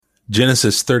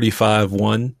Genesis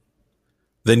 35:1.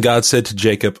 Then God said to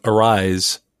Jacob,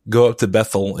 "Arise, go up to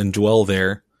Bethel and dwell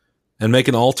there, and make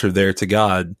an altar there to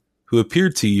God, who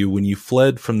appeared to you when you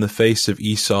fled from the face of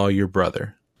Esau your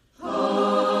brother."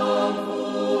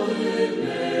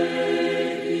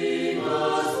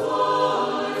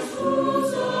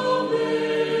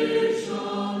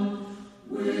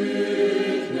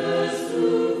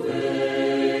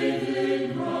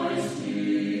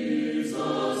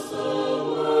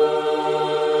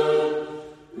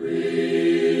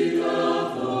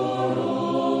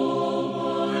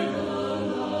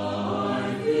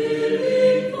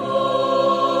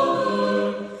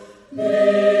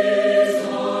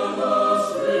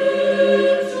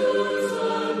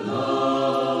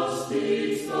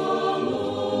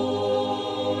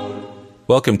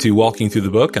 Welcome to Walking Through the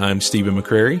Book. I'm Stephen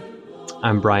McCrary.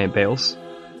 I'm Bryant Bales.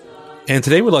 And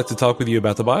today we'd like to talk with you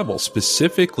about the Bible.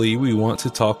 Specifically, we want to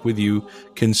talk with you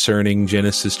concerning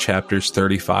Genesis chapters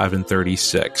 35 and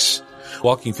 36.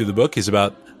 Walking Through the Book is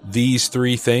about these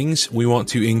three things. We want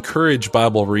to encourage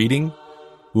Bible reading.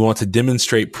 We want to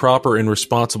demonstrate proper and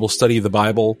responsible study of the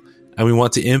Bible. And we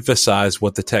want to emphasize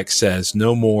what the text says,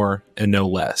 no more and no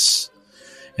less.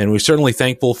 And we're certainly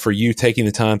thankful for you taking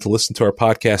the time to listen to our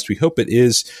podcast. We hope it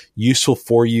is useful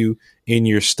for you in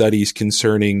your studies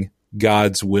concerning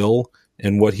God's will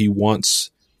and what He wants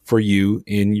for you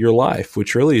in your life,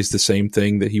 which really is the same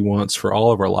thing that He wants for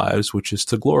all of our lives, which is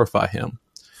to glorify Him.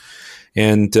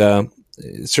 And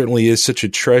it certainly is such a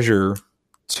treasure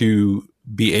to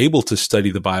be able to study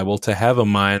the Bible, to have a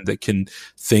mind that can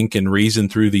think and reason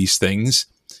through these things.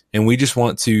 And we just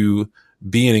want to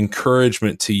be an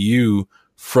encouragement to you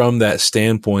from that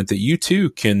standpoint, that you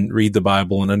too can read the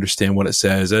Bible and understand what it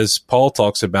says. As Paul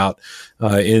talks about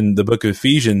in the book of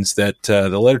Ephesians, that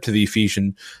the letter to the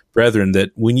Ephesian brethren,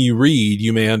 that when you read,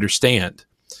 you may understand.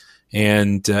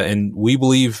 And we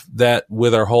believe that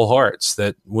with our whole hearts,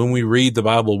 that when we read the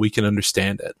Bible, we can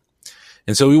understand it.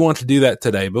 And so we want to do that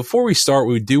today. Before we start,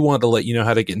 we do want to let you know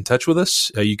how to get in touch with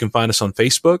us. You can find us on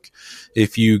Facebook.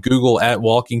 If you Google at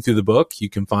Walking Through the Book, you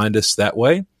can find us that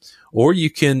way. Or you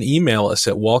can email us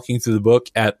at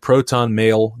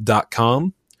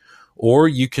walkingthroughthebook@protonmail.com. Or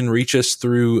you can reach us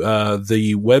through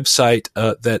the website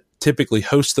that typically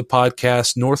hosts the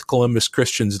podcast,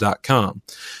 northcolumbuschristians.com.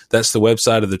 That's the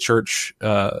website of the church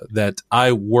that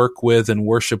I work with and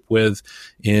worship with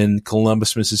in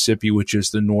Columbus, Mississippi, which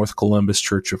is the North Columbus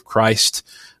Church of Christ.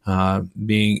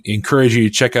 Encourage you to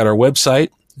check out our website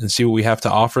and see what we have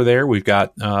to offer there. We've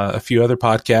got a few other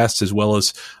podcasts as well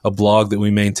as a blog that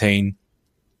we maintain.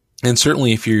 And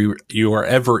certainly if you are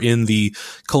ever in the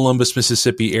Columbus,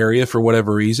 Mississippi area for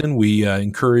whatever reason, we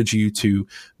encourage you to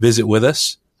visit with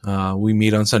us. We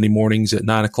meet on Sunday mornings at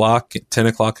 9 o'clock, 10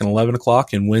 o'clock, and 11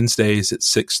 o'clock, and Wednesdays at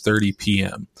 6:30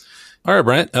 p.m. All right,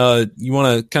 Brent, you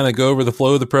want to kind of go over the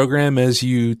flow of the program as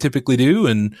you typically do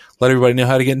and let everybody know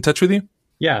how to get in touch with you?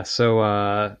 Yeah, so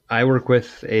I work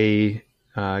with a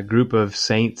group of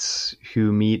saints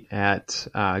who meet at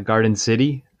Garden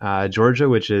City, Georgia,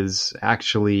 which is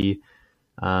actually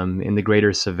in the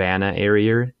greater Savannah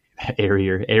area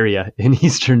in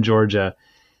eastern Georgia.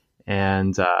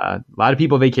 And a lot of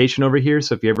people vacation over here.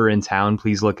 So if you're ever in town,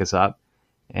 please look us up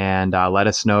and let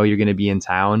us know you're going to be in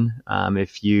town.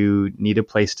 If you need a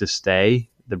place to stay,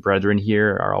 the brethren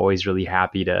here are always really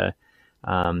happy to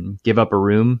give up a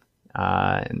room.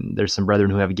 And there's some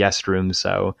brethren who have guest rooms.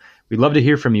 So we'd love to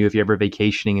hear from you if you're ever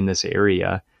vacationing in this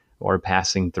area or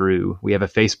passing through. We have a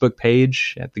Facebook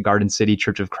page at the Garden City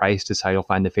Church of Christ is how you'll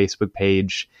find the Facebook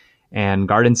page. And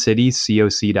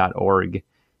gardencitycoc.org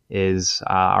is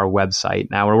our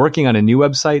website. Now we're working on a new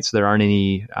website, so there aren't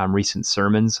any recent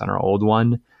sermons on our old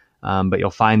one, but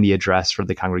you'll find the address for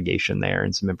the congregation there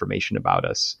and some information about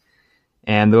us.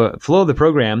 And the flow of the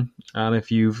program,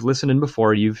 if you've listened in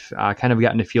before, you've kind of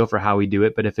gotten a feel for how we do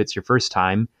it. But if it's your first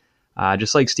time,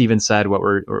 just like Stephen said, what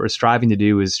we're striving to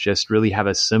do is just really have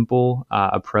a simple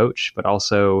approach, but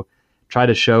also try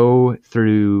to show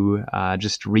through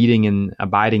just reading and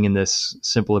abiding in this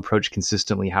simple approach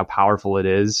consistently how powerful it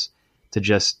is to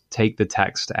just take the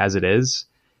text as it is.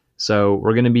 So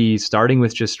we're going to be starting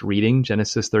with just reading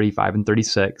Genesis 35 and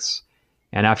 36.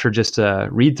 And after just a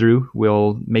read through,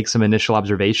 we'll make some initial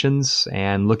observations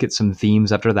and look at some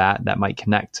themes after that might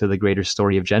connect to the greater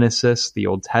story of Genesis, the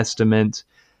Old Testament.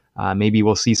 Maybe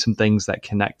we'll see some things that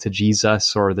connect to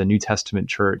Jesus or the New Testament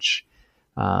church.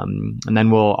 And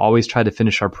then we'll always try to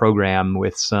finish our program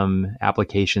with some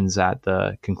applications at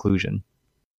the conclusion.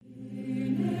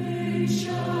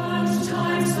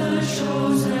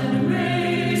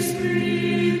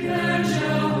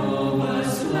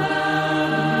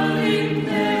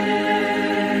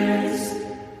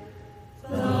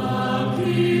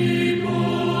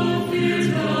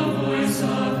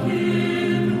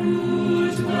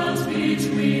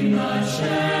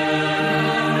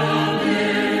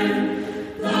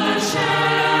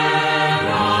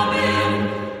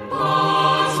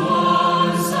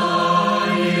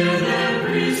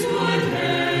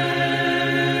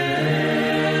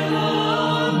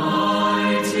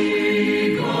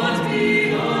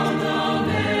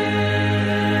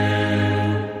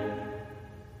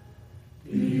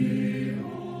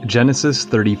 Genesis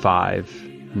 35,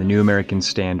 in the New American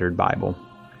Standard Bible.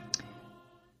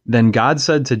 Then God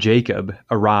said to Jacob,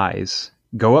 "Arise,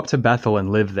 go up to Bethel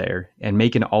and live there, and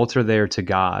make an altar there to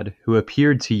God, who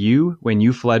appeared to you when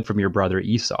you fled from your brother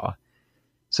Esau."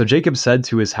 So Jacob said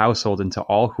to his household and to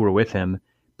all who were with him,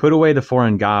 "Put away the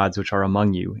foreign gods which are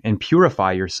among you, and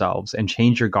purify yourselves, and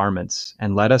change your garments,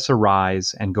 and let us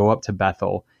arise and go up to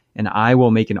Bethel, and I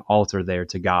will make an altar there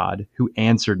to God, who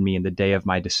answered me in the day of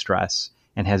my distress,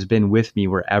 and has been with me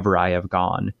wherever I have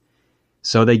gone."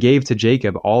 So they gave to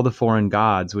Jacob all the foreign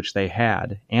gods which they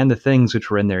had, and the things which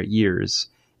were in their ears,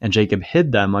 and Jacob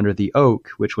hid them under the oak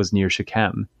which was near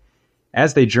Shechem.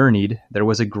 As they journeyed, there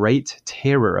was a great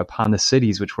terror upon the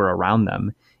cities which were around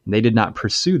them, and they did not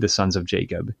pursue the sons of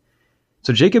Jacob.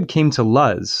 So Jacob came to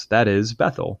Luz, that is,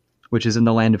 Bethel, which is in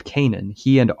the land of Canaan,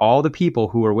 he and all the people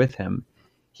who were with him.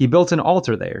 He built an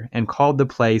altar there, and called the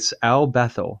place El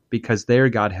Bethel, because there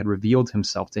God had revealed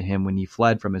himself to him when he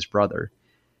fled from his brother.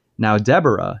 Now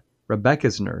Deborah,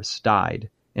 Rebekah's nurse, died,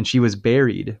 and she was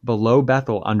buried below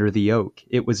Bethel under the oak.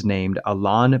 It was named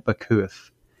Allon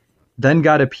Bakuth. Then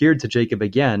God appeared to Jacob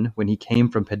again when he came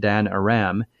from Padan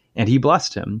Aram, and he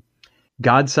blessed him.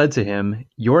 God said to him,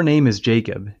 "Your name is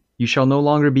Jacob. You shall no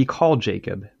longer be called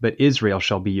Jacob, but Israel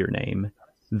shall be your name."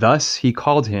 Thus he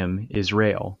called him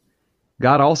Israel.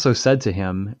 God also said to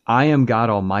him, "I am God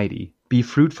Almighty. Be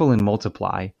fruitful and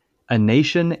multiply. A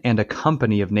nation and a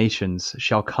company of nations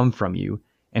shall come from you,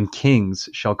 and kings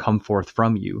shall come forth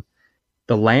from you.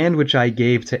 The land which I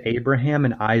gave to Abraham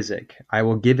and Isaac, I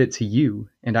will give it to you,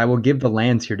 and I will give the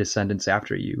land to your descendants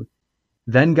after you."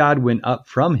 Then God went up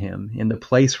from him in the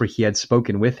place where he had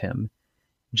spoken with him.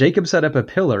 Jacob set up a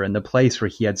pillar in the place where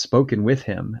he had spoken with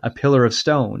him, a pillar of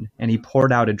stone, and he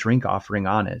poured out a drink offering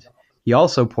on it. He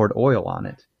also poured oil on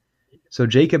it. So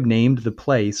Jacob named the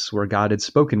place where God had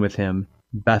spoken with him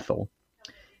Bethel.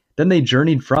 Then they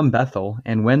journeyed from Bethel,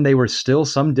 and when they were still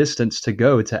some distance to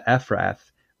go to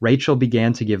Ephrath, Rachel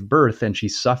began to give birth, and she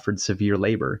suffered severe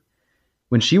labor.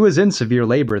 When she was in severe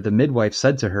labor, the midwife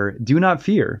said to her, "Do not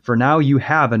fear, for now you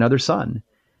have another son."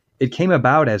 It came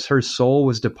about as her soul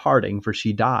was departing, for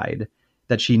she died,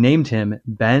 that she named him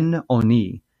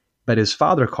Ben-Oni, but his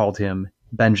father called him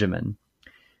Benjamin.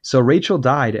 So Rachel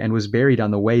died and was buried on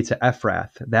the way to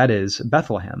Ephrath, that is,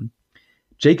 Bethlehem.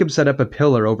 Jacob set up a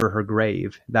pillar over her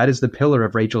grave. That is the pillar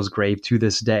of Rachel's grave to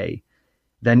this day.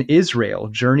 Then Israel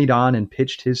journeyed on and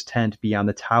pitched his tent beyond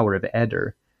the tower of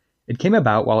Eder. It came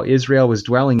about while Israel was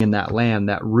dwelling in that land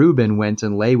that Reuben went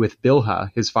and lay with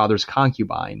Bilhah, his father's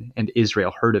concubine, and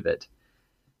Israel heard of it.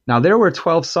 Now there were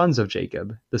 12 sons of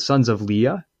Jacob, the sons of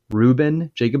Leah, Reuben,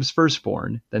 Jacob's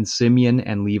firstborn, then Simeon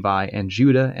and Levi and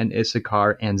Judah and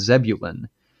Issachar and Zebulun.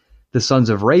 The sons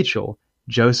of Rachel,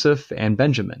 Joseph and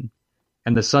Benjamin.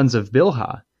 And the sons of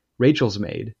Bilhah, Rachel's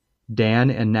maid, Dan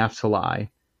and Naphtali.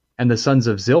 And the sons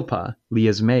of Zilpah,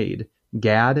 Leah's maid,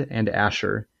 Gad and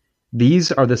Asher.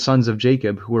 These are the sons of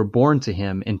Jacob who were born to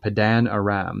him in Padan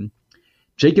Aram.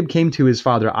 Jacob came to his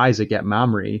father Isaac at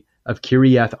Mamre of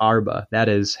Kiriath Arba, that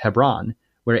is, Hebron,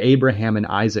 where Abraham and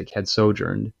Isaac had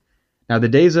sojourned. Now the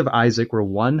days of Isaac were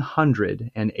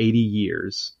 180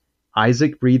 years.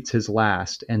 Isaac breathed his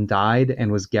last, and died,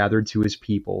 and was gathered to his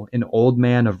people, an old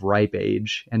man of ripe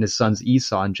age, and his sons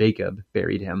Esau and Jacob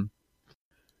buried him.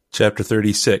 Chapter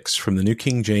 36 from the New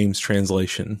King James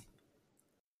Translation.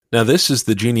 Now this is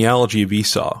the genealogy of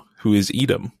Esau, who is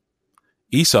Edom.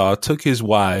 Esau took his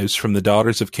wives from the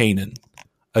daughters of Canaan,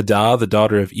 Adah, the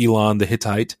daughter of Elon the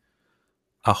Hittite,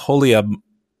 Aholiabama.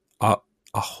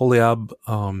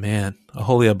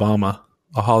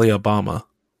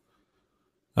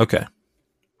 Okay.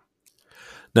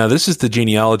 Now this is the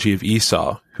genealogy of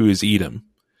Esau, who is Edom.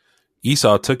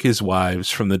 Esau took his wives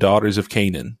from the daughters of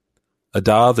Canaan,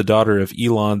 Adah, the daughter of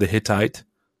Elon the Hittite,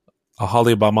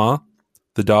 Aholiabama,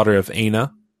 the daughter of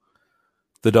Anah,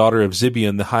 the daughter of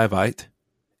Zibeon the Hivite,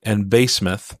 and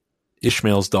Basemath,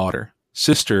 Ishmael's daughter,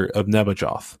 sister of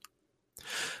Nebajoth.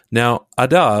 Now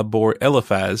Adah bore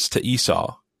Eliphaz to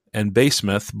Esau, and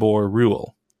Basemath bore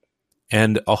Reuel,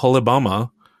 and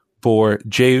Aholibamah bore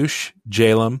Jeush,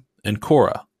 Jalam, and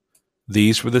Korah.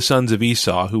 These were the sons of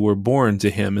Esau who were born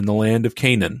to him in the land of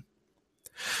Canaan.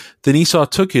 Then Esau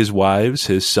took his wives,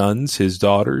 his sons, his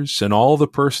daughters, and all the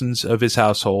persons of his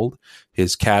household,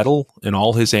 his cattle, and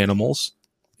all his animals,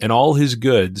 and all his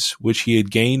goods which he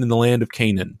had gained in the land of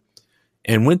Canaan,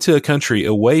 and went to a country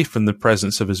away from the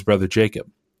presence of his brother Jacob.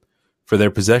 For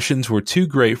their possessions were too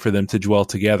great for them to dwell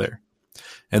together,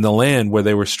 and the land where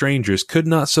they were strangers could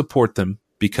not support them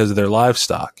because of their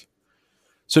livestock.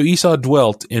 So Esau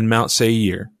dwelt in Mount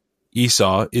Seir.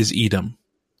 Esau is Edom.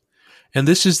 And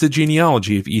this is the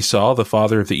genealogy of Esau, the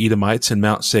father of the Edomites in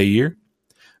Mount Seir.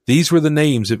 These were the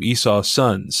names of Esau's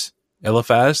sons: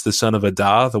 Eliphaz, the son of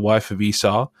Adah, the wife of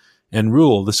Esau, and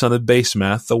Reuel, the son of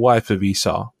Basemath, the wife of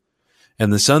Esau.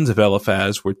 And the sons of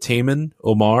Eliphaz were Teman,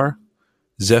 Omar,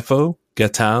 Zepho,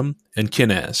 Gatam, and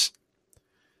Kenaz.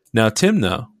 Now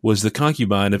Timnah was the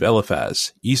concubine of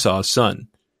Eliphaz, Esau's son,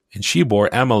 and she bore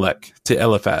Amalek to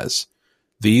Eliphaz.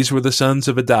 These were the sons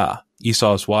of Adah,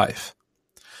 Esau's wife.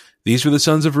 These were the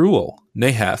sons of Reuel,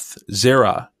 Nahath,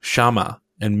 Zerah, Shammah,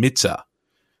 and Mitzah.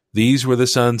 These were the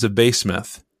sons of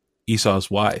Basemath, Esau's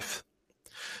wife.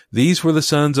 These were the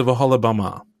sons of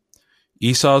Aholibamah,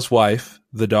 Esau's wife,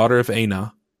 the daughter of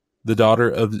Anah, the daughter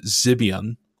of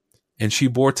Zibeon, and she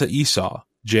bore to Esau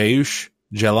Jeush,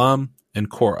 Jalam, and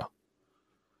Korah.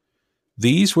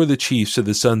 These were the chiefs of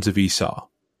the sons of Esau.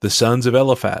 The sons of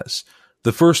Eliphaz,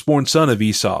 the firstborn son of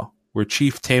Esau, were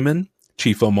Chief Teman,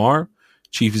 Chief Omar,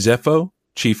 Chief Zepho,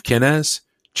 Chief Kenaz,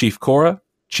 Chief Korah,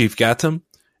 Chief Gatam,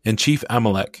 and Chief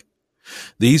Amalek.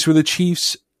 These were the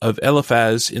chiefs of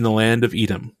Eliphaz in the land of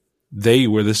Edom. They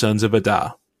were the sons of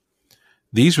Adah.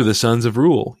 These were the sons of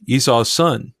Reuel, Esau's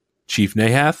son, Chief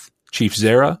Nahath, Chief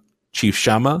Zerah, Chief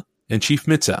Shammah, and Chief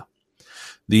Mitzah.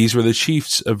 These were the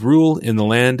chiefs of Reuel in the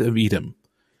land of Edom.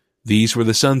 These were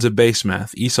the sons of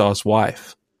Basemath, Esau's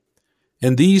wife.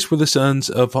 And these were the sons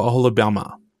of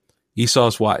Aholibamah,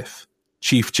 Esau's wife,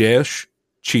 Chief Jeush,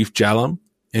 Chief Jalam,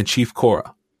 and Chief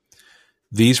Korah.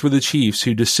 These were the chiefs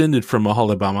who descended from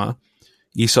Aholibamah,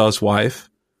 Esau's wife,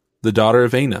 the daughter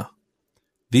of Anah.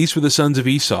 These were the sons of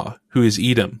Esau, who is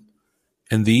Edom,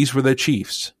 and these were their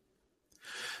chiefs.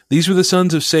 These were the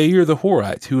sons of Seir the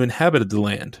Horite, who inhabited the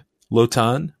land: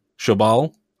 Lotan,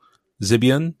 Shobal,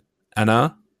 Zibeon,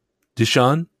 Anah,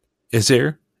 Dishan,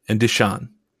 Ezer, and Dishan.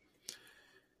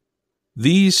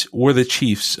 These were the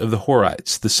chiefs of the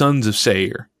Horites, the sons of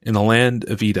Seir, in the land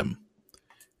of Edom.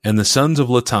 And the sons of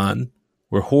Lotan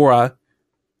were Horah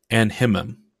and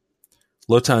Himam.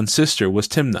 Lotan's sister was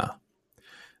Timnah.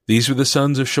 These were the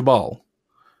sons of Shobal: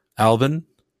 Alvan,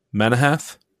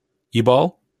 Manahath,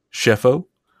 Ebal, Shepho,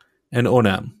 and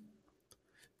Onam.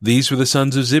 These were the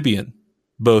sons of Zibeon,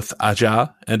 both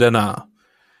Ajah and Anah.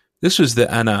 This was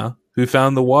the Anah who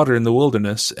found the water in the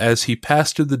wilderness as he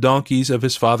pastured the donkeys of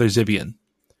his father Zibeon.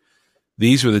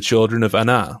 These were the children of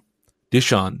Anah,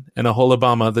 Dishan, and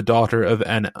Aholibamah the daughter of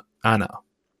Anah.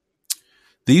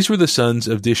 These were the sons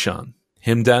of Dishan: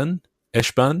 Himdan,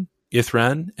 Eshban,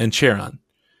 Ithran, and Cheran.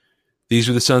 These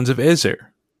were the sons of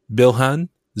Ezer: Bilhan,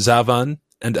 Zavan,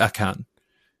 and Akan.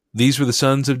 These were the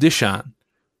sons of Dishan: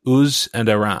 Uz and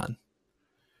Aran.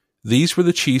 These were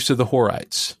the chiefs of the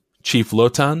Horites: Chief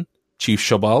Lotan, Chief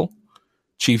Shobal,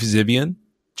 Chief Zibeon,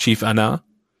 Chief Anah,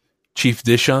 Chief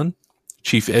Dishan,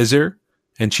 Chief Ezer,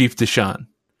 and Chief Dishan.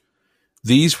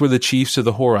 These were the chiefs of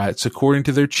the Horites according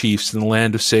to their chiefs in the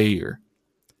land of Seir.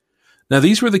 Now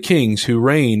these were the kings who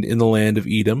reigned in the land of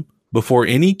Edom before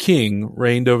any king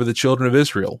reigned over the children of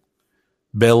Israel.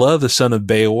 Bela, the son of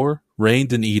Beor,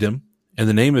 reigned in Edom, and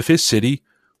the name of his city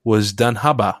was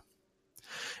Danhabah.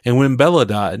 And when Bela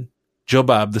died,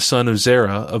 Jobab, the son of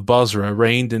Zerah of Bozrah,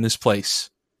 reigned in his place.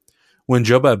 When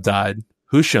Jobab died,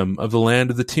 Husham of the land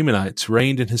of the Temanites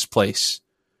reigned in his place.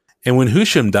 And when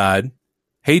Husham died,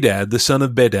 Hadad, the son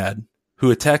of Bedad,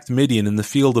 who attacked Midian in the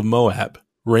field of Moab,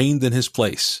 reigned in his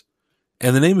place.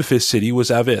 And the name of his city was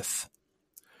Avith.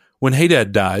 When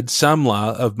Hadad died,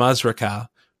 Samlah of Masrekah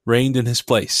reigned in his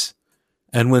place.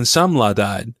 And when Samlah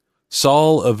died,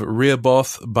 Saul of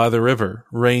Rehoboth by the river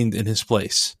reigned in his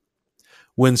place.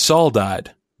 When Saul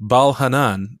died,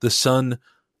 Baal-Hanan, the son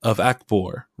of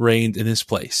Akbor, reigned in his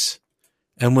place.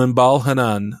 And when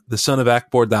Baal-Hanan, the son of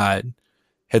Akbor, died,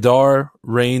 Hadar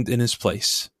reigned in his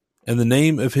place. And the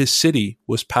name of his city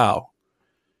was Pau.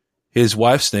 His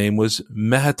wife's name was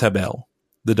Mehetabel,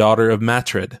 the daughter of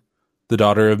Matred, the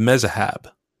daughter of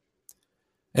Mezahab.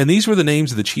 And these were the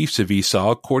names of the chiefs of Esau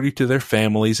according to their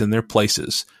families and their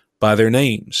places, by their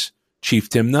names: Chief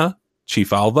Timnah,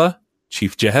 Chief Alva,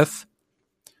 Chief Jeheth,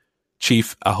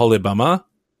 Chief Aholibamah,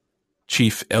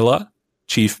 Chief Elah,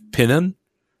 Chief Pinan,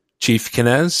 Chief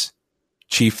Kenaz,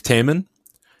 Chief Taman,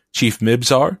 Chief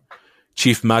Mibzar,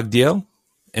 Chief Magdiel,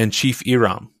 and Chief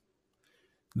Iram.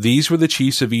 These were the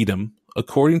chiefs of Edom,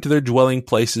 according to their dwelling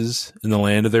places in the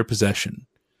land of their possession.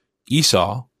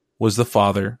 Esau was the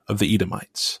father of the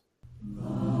Edomites.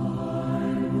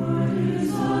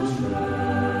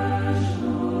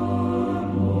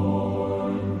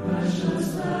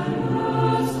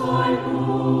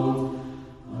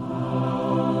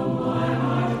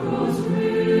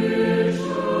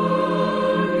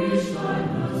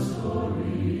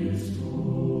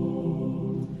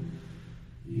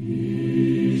 Yeah.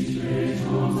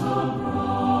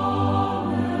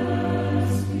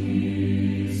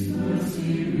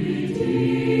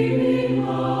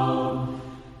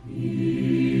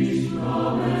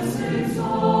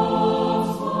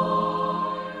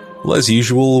 Well, as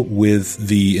usual with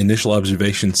the initial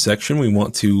observation section, we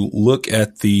want to look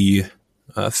at the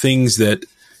things that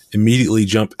immediately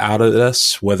jump out at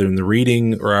us, whether in the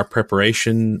reading or our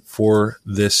preparation for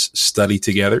this study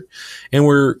together. And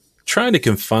we're trying to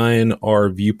confine our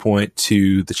viewpoint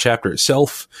to the chapter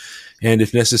itself, and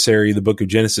if necessary, the book of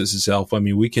Genesis itself. I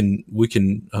mean, we can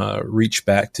reach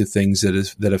back to things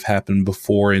that have happened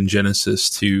before in Genesis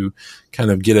to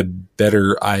kind of get a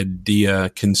better idea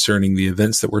concerning the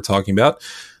events that we're talking about.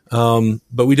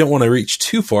 But we don't want to reach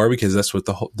too far, because that's what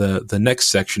the next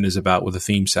section is about, with the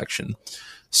theme section.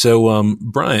 So,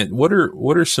 Bryant, what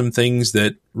are some things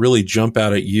that really jump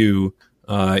out at you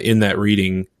in that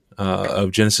reading of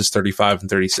Genesis 35 and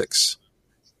 36?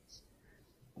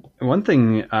 One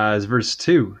thing is verse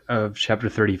 2 of chapter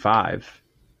 35.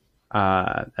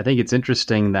 I think it's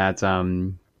interesting that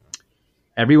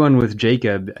everyone with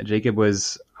Jacob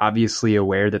was obviously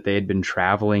aware that they had been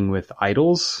traveling with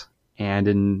idols and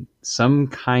in some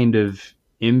kind of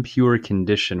impure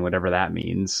condition, whatever that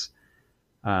means.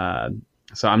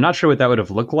 So I'm not sure what that would have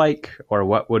looked like or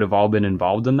what would have all been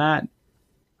involved in that.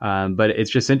 But it's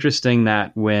just interesting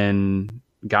that when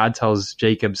God tells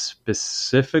Jacob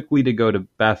specifically to go to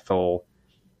Bethel,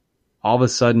 all of a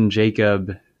sudden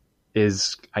Jacob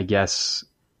is, I guess,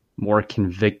 more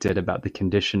convicted about the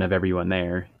condition of everyone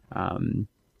there. I don't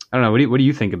know. What do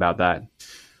you think about that?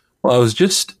 Well, I was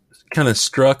just kind of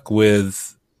struck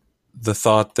with the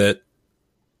thought that,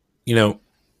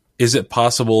 is it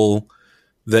possible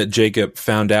that Jacob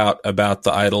found out about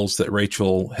the idols that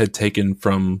Rachel had taken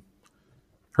from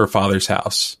her father's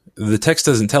house? The text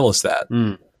doesn't tell us that.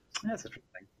 That's interesting.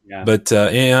 Yeah. But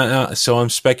so I'm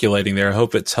speculating there. I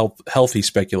hope it's healthy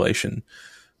speculation.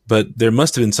 But there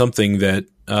must have been something that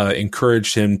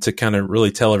encouraged him to kind of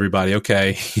really tell everybody,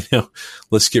 okay,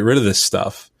 let's get rid of this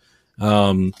stuff.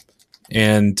 And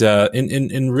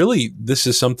really, this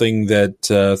is something that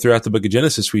throughout the book of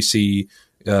Genesis we see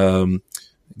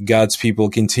God's people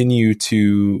continue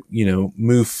to,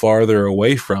 move farther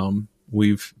away from.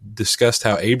 We've discussed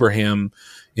how Abraham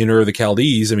in Ur of the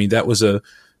Chaldees, I mean, that was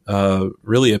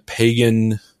really a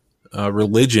pagan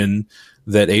religion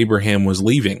that Abraham was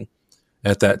leaving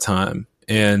at that time.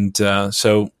 And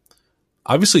so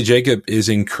obviously Jacob is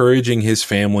encouraging his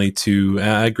family to,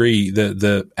 I agree,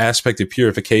 the aspect of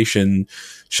purification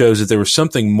shows that there was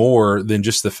something more than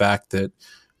just the fact that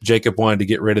Jacob wanted to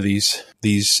get rid of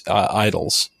these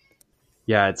idols.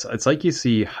 Yeah, it's like you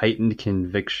see heightened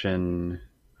conviction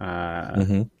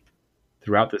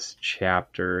throughout this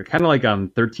chapter, kind of like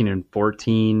 13 and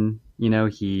 14.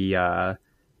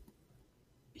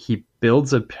 He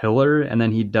builds a pillar and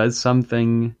then he does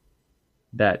something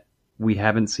that we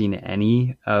haven't seen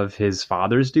any of his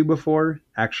fathers do before.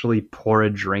 Actually, pour a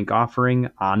drink offering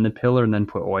on the pillar and then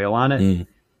put oil on it.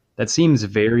 That seems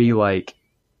very like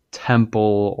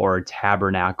temple or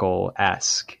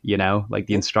tabernacle-esque, like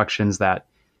the instructions that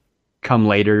come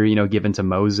later, given to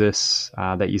Moses,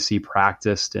 that you see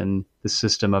practiced in the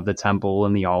system of the temple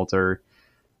and the altar.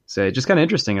 So it's just kind of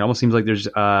interesting. It almost seems like there's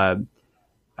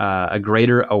a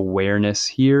greater awareness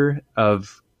here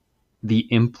of the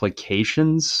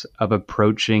implications of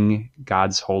approaching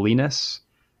God's holiness.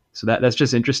 So that's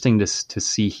just interesting to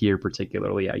see here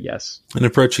particularly, I guess. And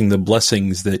approaching the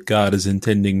blessings that God is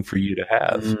intending for you to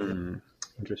have.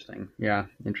 Interesting. Yeah.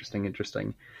 Interesting.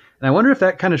 And I wonder if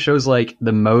that kind of shows like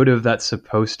the motive that's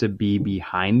supposed to be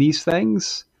behind these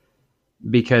things,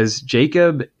 because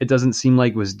Jacob, it doesn't seem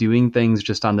like was doing things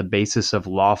just on the basis of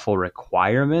lawful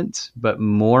requirement, but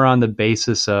more on the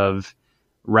basis of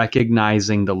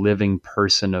recognizing the living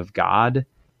person of God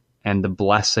and the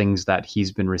blessings that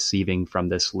he's been receiving from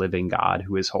this living God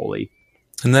who is holy.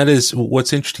 And that is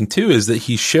what's interesting too, is that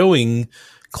he's showing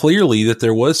clearly that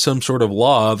there was some sort of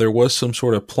law, there was some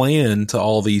sort of plan to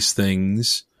all these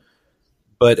things.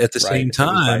 But at the same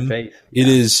time, it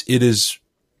is,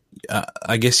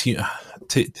 I guess,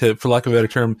 for lack of a better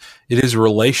term, it is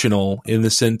relational in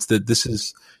the sense that this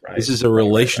is a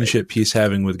relationship he's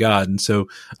having with God. And so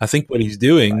I think what he's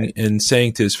doing and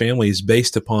saying to his family is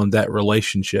based upon that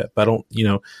relationship. I don't,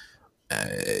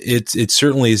 it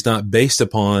certainly is not based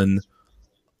upon,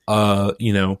 a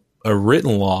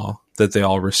written law that they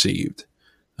all received,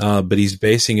 but he's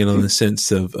basing it on the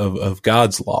sense of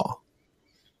God's law.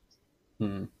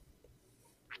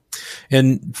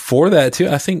 And for that too,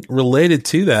 I think related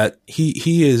to that,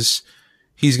 he's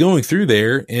going through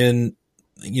there, and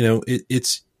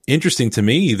it's interesting to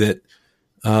me that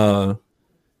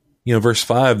verse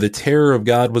 5, the terror of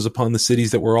God was upon the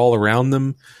cities that were all around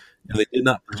them, and they did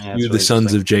not pursue the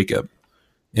sons of Jacob,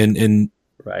 and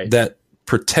that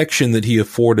protection that he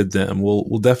afforded them.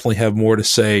 We'll definitely have more to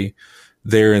say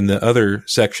there in the other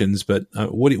sections. But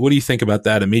what do you think about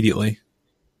that immediately?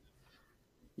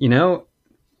 You know,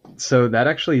 so that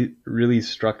actually really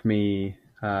struck me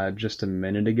just a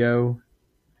minute ago.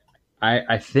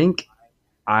 I think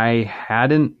I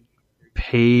hadn't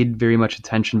paid very much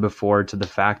attention before to the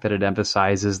fact that it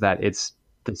emphasizes that it's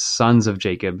the sons of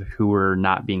Jacob who were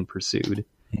not being pursued.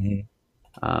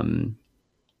 Mm-hmm.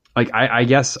 Like I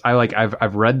guess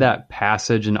I've read that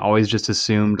passage and always just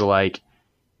assumed like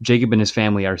Jacob and his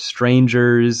family are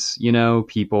strangers, you know,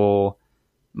 people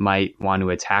might want to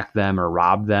attack them or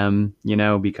rob them, you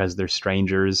know, because they're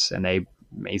strangers and they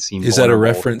may seem Is vulnerable. that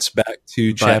a reference back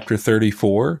to chapter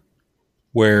 34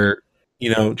 where, you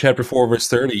know, chapter 4 verse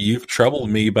 30, you've troubled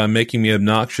me by making me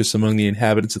obnoxious among the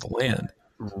inhabitants of the land.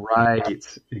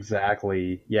 Right,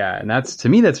 exactly. Yeah, and that's, to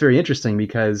me, that's very interesting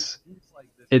because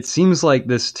it seems like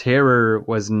this terror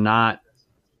was not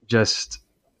just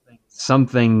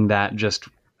something that just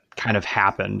kind of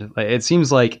happened. It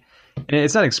seems like, and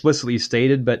it's not explicitly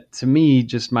stated, but to me,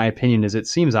 just my opinion is it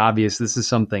seems obvious this is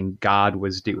something God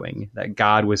was doing, that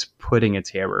God was putting a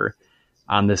terror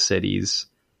on the cities.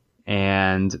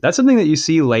 And that's something that you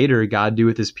see later God do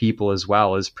with his people as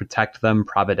well, is protect them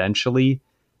providentially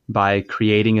by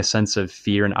creating a sense of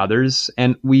fear in others.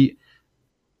 And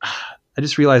I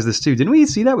just realized this too. Didn't we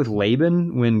see that with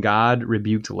Laban when God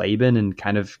rebuked Laban and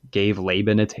kind of gave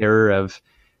Laban a terror of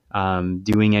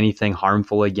doing anything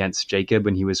harmful against Jacob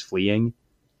when he was fleeing?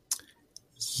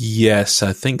 Yes,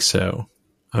 I think so.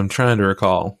 I'm trying to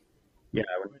recall. Yeah.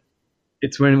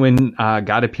 It's when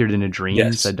God appeared in a dream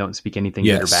and Yes. said, don't speak anything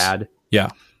good or bad. Yeah.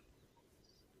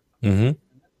 Mm-hmm.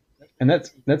 And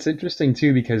that's interesting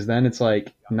too, because then it's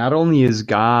like, not only is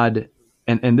God,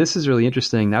 and this is really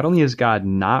interesting, not only is God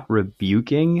not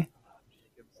rebuking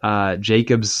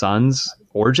Jacob's sons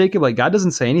or Jacob, like God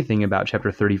doesn't say anything about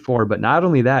chapter 34, but not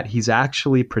only that, he's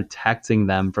actually protecting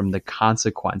them from the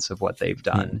consequence of what they've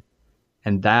done. Mm.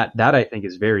 And that I think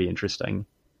is very interesting.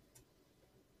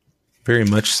 Very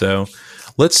much so.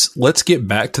 Let's get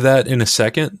back to that in a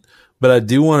second. But I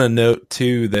do want to note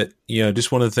too that, you know,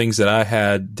 just one of the things that I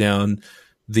had down,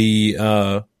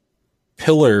 the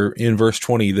pillar in verse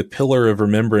 20, the pillar of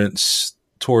remembrance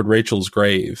toward Rachel's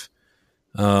grave.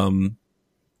 You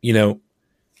know,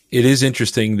 it is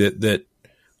interesting that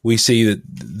we see that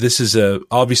this is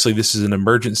obviously this is an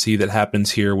emergency that happens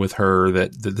here with her,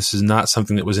 that this is not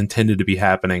something that was intended to be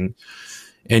happening.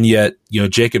 And yet, you know,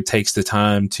 Jacob takes the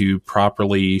time to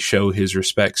properly show his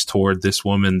respects toward this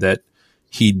woman that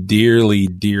he dearly,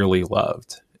 dearly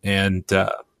loved. And,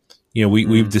 you know,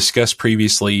 we've discussed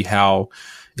previously how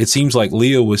it seems like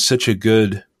Leah was such a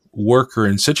good worker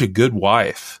and such a good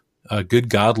wife, a good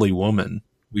godly woman.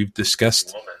 We've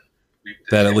discussed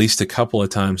that at least a couple of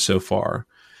times so far.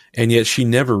 And yet she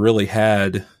never really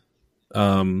had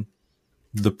the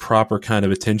proper kind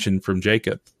of attention from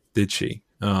Jacob, did she?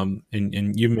 And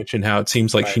you mentioned how it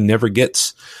seems like she never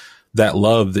gets that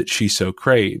love that she so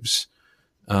craves.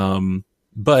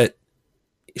 But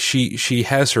she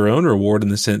has her own reward in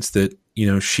the sense that, you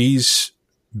know, she's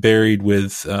buried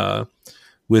with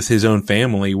his own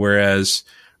family, whereas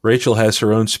Rachel has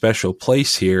her own special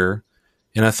place here.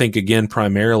 And I think, again,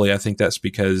 primarily, I think that's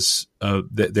because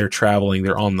they're traveling,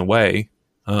 they're on the way.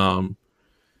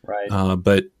 Right.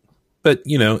 But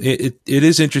you know, it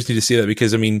is interesting to see that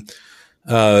because, I mean,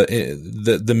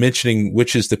 the mentioning,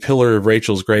 which is the pillar of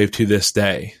Rachel's grave to this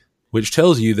day, which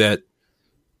tells you that,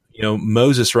 you know,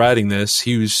 Moses writing this,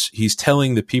 he's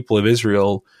telling the people of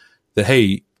Israel that,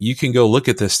 hey, you can go look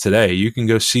at this today. You can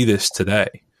go see this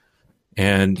today.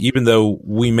 And even though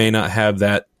we may not have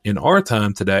that in our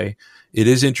time today, it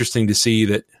is interesting to see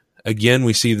that, again,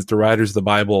 we see that the writers of the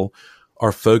Bible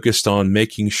are focused on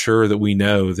making sure that we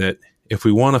know that if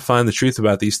we want to find the truth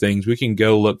about these things, we can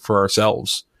go look for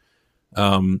ourselves.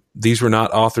 These were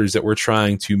not authors that were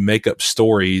trying to make up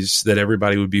stories that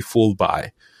everybody would be fooled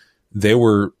by. They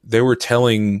were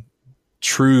telling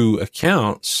true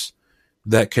accounts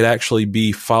that could actually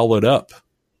be followed up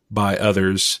by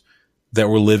others that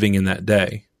were living in that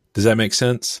day. Does that make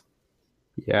sense?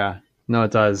 Yeah. No,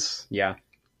 it does. Yeah.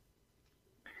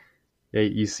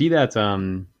 You see that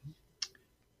in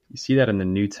the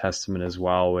New Testament as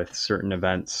well with certain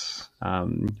events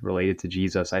related to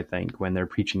Jesus, I think, when they're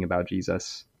preaching about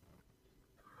Jesus.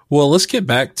 Well, let's get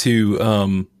back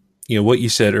to you know, what you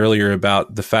said earlier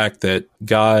about the fact that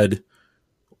God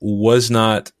was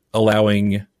not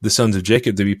allowing the sons of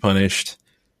Jacob to be punished.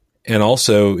 And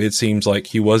also it seems like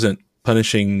he wasn't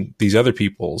punishing these other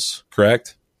peoples,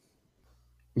 correct?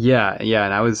 Yeah.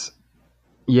 And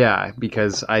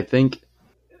because I think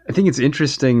it's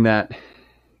interesting that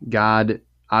God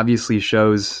obviously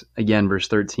shows, again, verse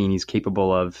 13, he's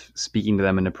capable of speaking to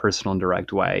them in a personal and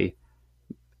direct way.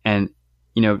 And,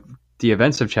 the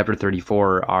events of chapter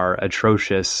 34 are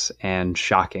atrocious and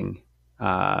shocking.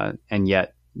 And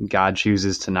yet God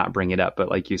chooses to not bring it up, but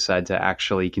like you said, to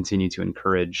actually continue to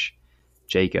encourage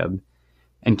Jacob.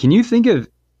 And can you think of,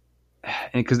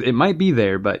 because it might be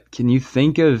there, but can you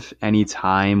think of any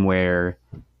time where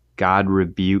God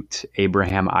rebuked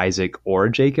Abraham, Isaac, or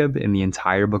Jacob in the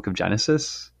entire book of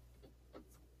Genesis?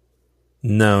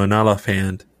 No, not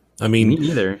offhand. I mean, me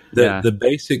neither. The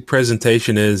basic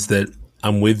presentation is that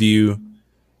I'm with you,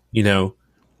 now.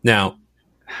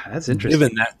 That's interesting.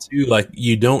 Given that too, like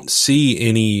you don't see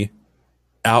any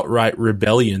outright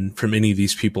rebellion from any of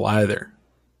these people either.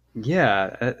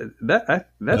 Yeah,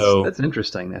 that's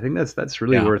interesting. I think that's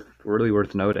really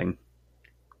worth noting.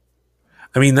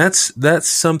 I mean, that's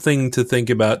something to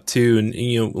think about too,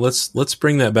 and let's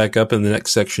bring that back up in the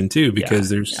next section too, because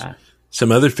there's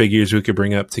some other figures we could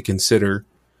bring up to consider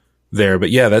there.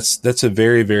 But yeah, that's a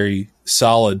very, very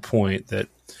solid point that,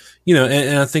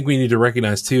 and I think we need to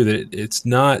recognize too that it's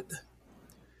not,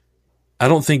 I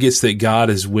don't think it's that God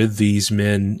is with these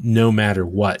men no matter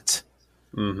what.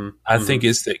 Mm-hmm. I think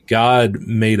it's that God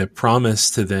made a promise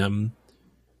to them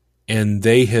and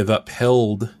they have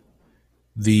upheld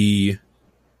the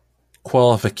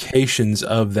qualifications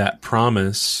of that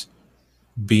promise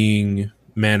being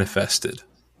manifested,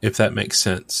 if that makes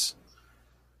sense.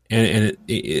 And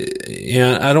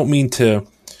I don't mean to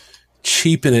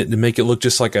cheapen it to make it look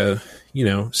just like a,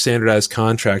 standardized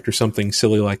contract or something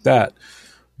silly like that.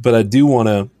 But I do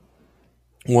want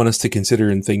us to consider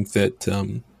and think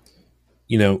that,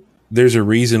 there's a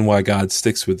reason why God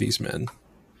sticks with these men.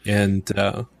 And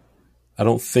I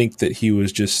don't think that he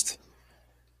was just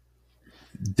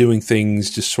doing things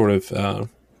just sort of,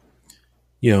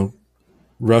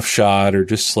 roughshod or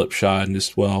just slipshod and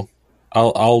just,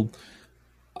 I'll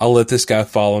let this guy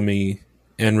follow me,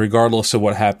 and regardless of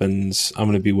what happens, I'm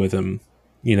going to be with him.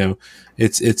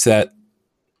 It's that,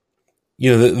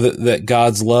 that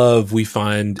God's love we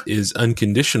find is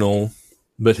unconditional,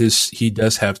 but he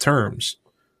does have terms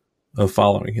of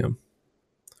following him.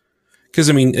 Because,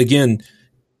 I mean, again,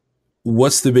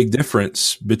 what's the big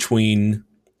difference between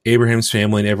Abraham's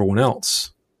family and everyone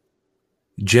else?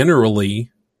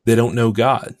 Generally, they don't know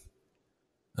God.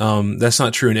 That's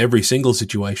not true in every single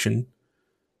situation.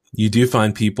 You do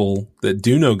find people that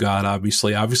do know God,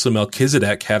 obviously. Obviously,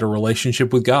 Melchizedek had a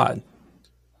relationship with God.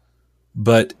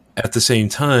 But at the same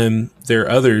time, there are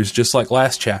others, just like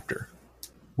last chapter,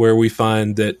 where we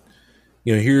find that,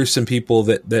 here are some people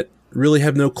that really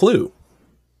have no clue.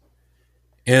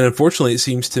 And unfortunately, it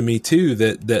seems to me, too,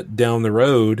 that down the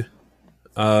road,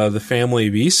 the family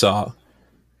of Esau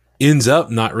ends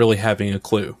up not really having a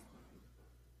clue.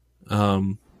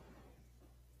 And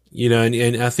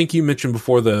I think you mentioned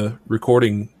before the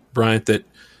recording, Bryant, that,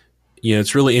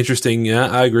 it's really interesting.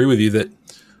 I agree with you that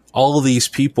all of these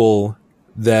people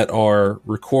that are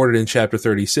recorded in chapter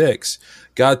 36,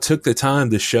 God took the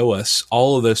time to show us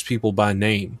all of those people by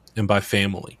name and by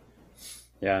family.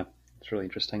 Yeah, it's really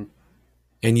interesting.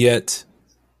 And yet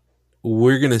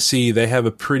we're going to see they have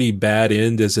a pretty bad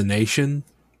end as a nation.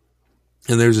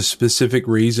 And there's a specific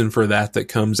reason for that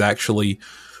comes actually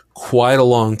quite a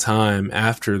long time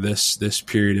after this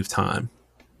period of time.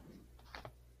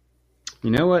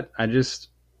 You know what I just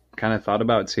kind of thought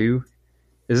about too?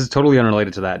 This is totally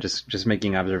unrelated to that, just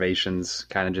making observations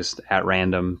kind of just at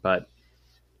random, but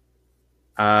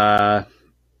I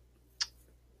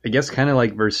guess kind of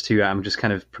like verse 2, I'm just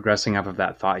kind of progressing off of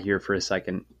that thought here for a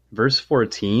second. Verse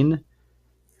 14,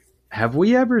 have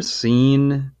we ever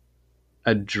seen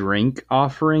a drink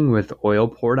offering with oil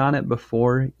poured on it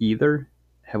before either?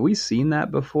 Have we seen that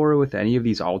before with any of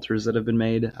these altars that have been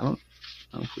made? I don't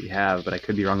know if we have, but I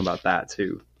could be wrong about that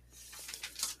too.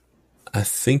 I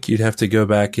think you'd have to go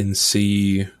back and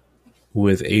see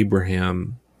with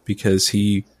Abraham, because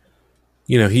he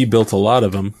built a lot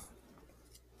of them.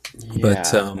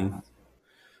 Yeah.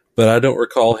 But I don't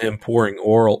recall him pouring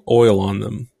oil on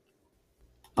them.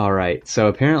 All right. So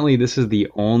apparently this is the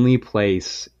only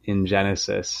place in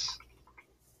Genesis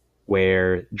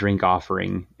where drink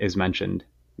offering is mentioned.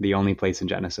 The only place in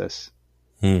Genesis.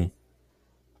 And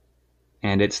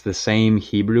it's the same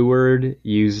Hebrew word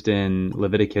used in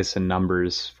Leviticus and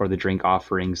Numbers for the drink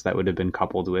offerings that would have been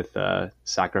coupled with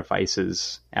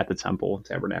sacrifices at the temple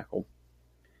tabernacle.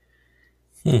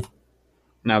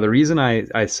 Now, the reason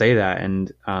I say that,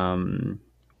 and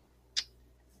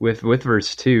with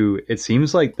verse 2, it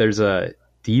seems like there's a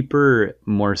deeper,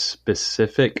 more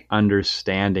specific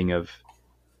understanding of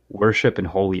worship and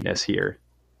holiness here.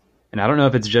 And I don't know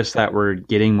if it's just that we're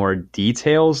getting more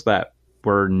details that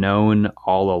were known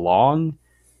all along,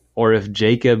 or if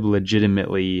Jacob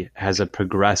legitimately has a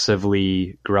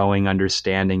progressively growing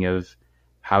understanding of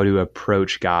how to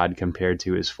approach God compared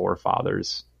to his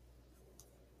forefathers.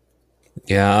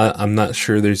 Yeah, I'm not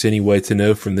sure there's any way to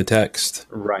know from the text.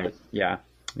 Right. Yeah.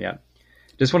 Yeah.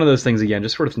 Just one of those things, again,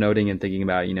 just worth noting and thinking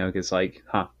about, because like,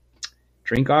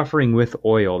 drink offering with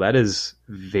oil, that is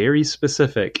very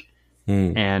specific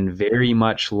and very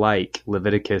much like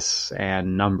Leviticus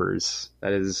and Numbers.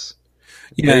 That is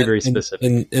very, very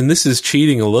specific. And this is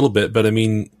cheating a little bit, but I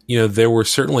mean, there were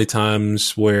certainly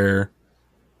times where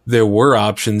there were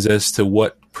options as to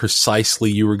what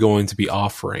precisely you were going to be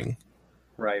offering.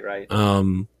 Right.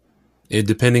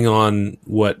 Depending on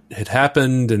what had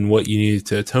happened and what you needed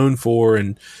to atone for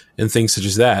and things such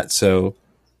as that. So,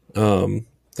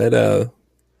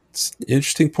 it's an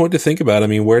interesting point to think about. I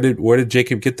mean, where did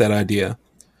Jacob get that idea?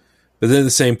 But then at the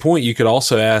same point, you could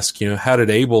also ask, how did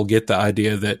Abel get the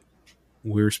idea that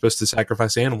we were supposed to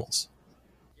sacrifice animals?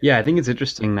 Yeah, I think it's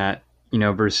interesting that,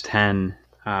 verse 10,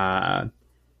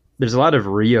 there's a lot of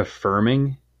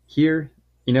reaffirming here.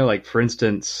 Like for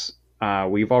instance,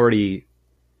 we've already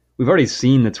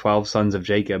seen the 12 sons of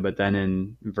Jacob, but then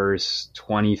in verse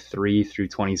 23 through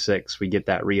 26, we get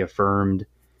that reaffirmed.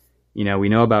 We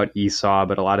know about Esau,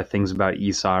 but a lot of things about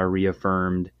Esau are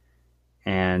reaffirmed.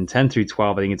 And 10 through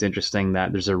 12, I think it's interesting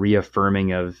that there's a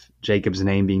reaffirming of Jacob's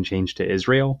name being changed to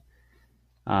Israel.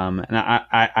 And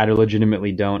I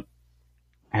legitimately don't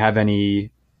have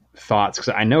any thoughts,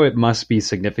 because I know it must be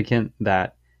significant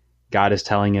that God is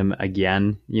telling him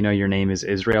again, your name is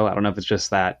Israel. I don't know if it's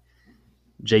just that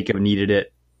Jacob needed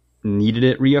it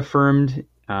reaffirmed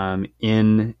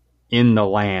in the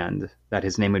land that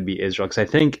his name would be Israel. Because I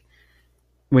think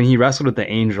when he wrestled with the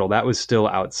angel, that was still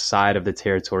outside of the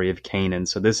territory of Canaan.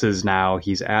 So this is now,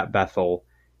 he's at Bethel.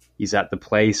 He's at the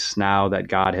place now that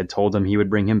God had told him he would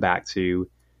bring him back to.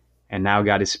 And now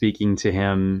God is speaking to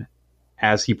him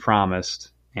as he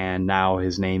promised. And now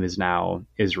his name is now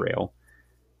Israel.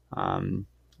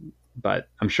 But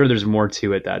I'm sure there's more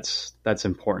to it that's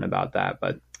important about that.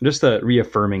 But just the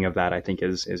reaffirming of that, I think,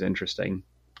 is interesting,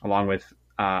 along with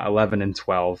 11 and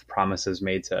 12 promises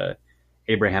made to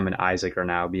Abraham and Isaac are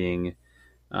now being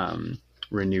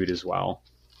renewed as well.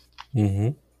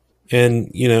 Mm-hmm.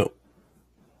 And,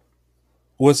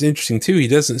 what's interesting, too, he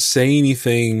doesn't say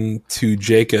anything to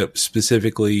Jacob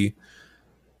specifically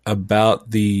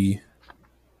about I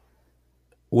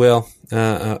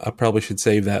probably should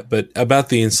save that, but about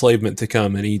the enslavement to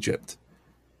come in Egypt,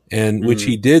 and which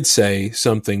he did say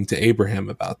something to Abraham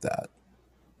about that.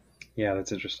 Yeah,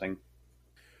 that's interesting.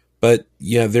 But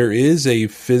yeah, there is a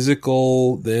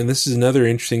physical, and this is another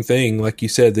interesting thing. Like you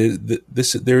said,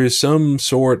 there is some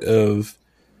sort of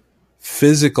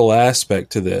physical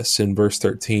aspect to this in verse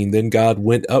 13. Then God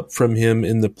went up from him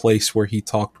in the place where he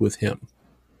talked with him.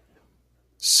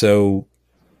 So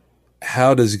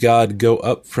how does God go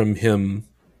up from him?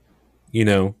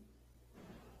 I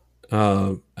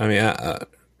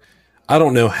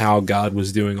don't know how God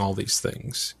was doing all these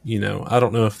things. I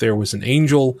don't know if there was an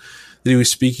angel that he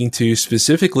was speaking to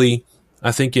specifically.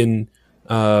 I think in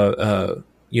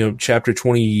chapter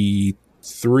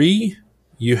 23,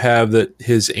 you have that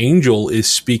his angel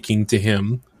is speaking to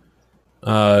him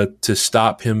to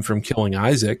stop him from killing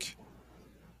Isaac.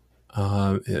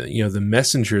 The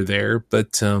messenger there,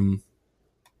 but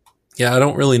I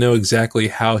don't really know exactly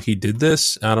how he did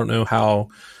this. I don't know how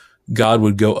God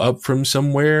would go up from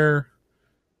somewhere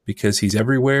because he's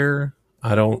everywhere.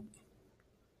 I don't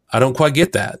quite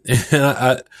get that.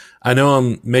 I know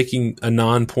I'm making a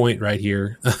non-point right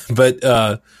here, but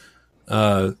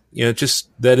just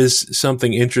that is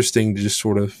something interesting to just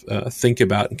sort of think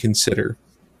about and consider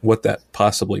what that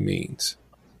possibly means.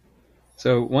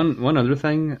 So one other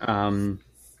thing,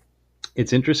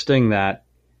 it's interesting that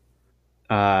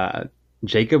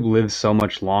Jacob lives so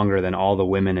much longer than all the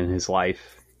women in his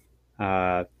life.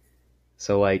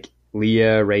 So like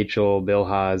Leah, Rachel,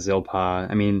 Bilhah, Zilpah.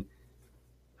 I mean,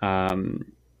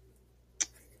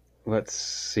 let's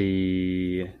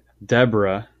see,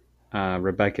 Deborah,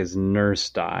 Rebecca's nurse,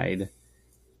 died,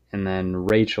 and then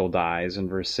Rachel dies in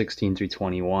verse 16 through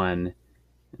 21.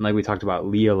 And like we talked about,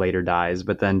 Leah later dies,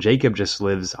 but then Jacob just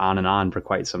lives on and on for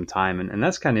quite some time. And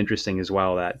that's kind of interesting as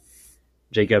well, that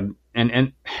Jacob,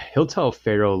 and he'll tell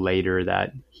Pharaoh later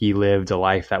that he lived a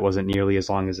life that wasn't nearly as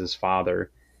long as his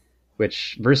father,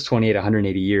 which verse 28,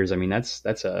 180 years. I mean, that's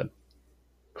a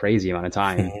crazy amount of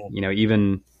time.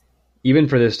 Even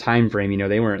for this time frame,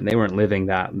 they weren't living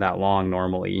that long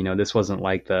normally. This wasn't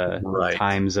like the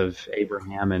times of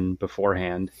Abraham and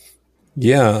beforehand.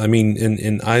 Yeah, I mean,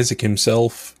 and Isaac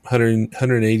himself,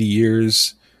 180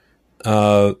 years.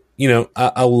 I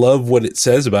love what it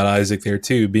says about Isaac there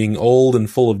too. Being old and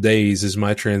full of days is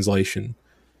my translation.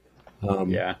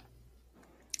 Yeah.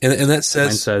 And that Mine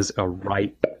says, says a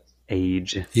ripe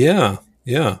age. yeah,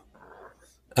 yeah.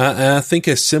 I think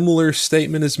a similar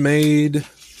statement is made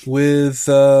with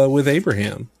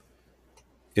Abraham.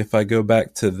 If I go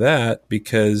back to that,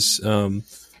 because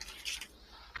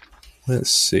let's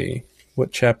see,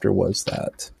 what chapter was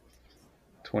that?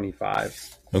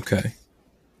 25. Okay,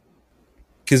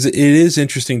 because it is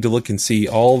interesting to look and see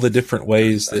all the different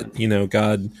ways that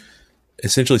God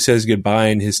essentially says goodbye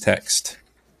in His text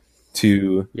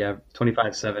to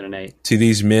 25, 7, and 8. to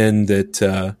these men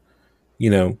that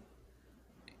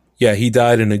yeah, he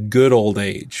died in a good old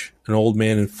age, an old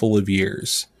man and full of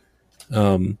years,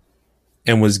 and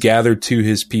was gathered to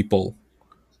his people.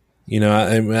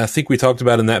 I think we talked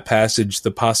about in that passage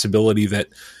the possibility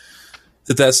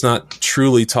that's not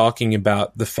truly talking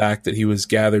about the fact that he was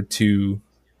gathered to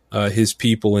his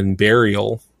people in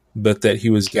burial, but that he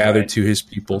was gathered to his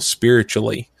people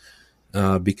spiritually,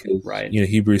 because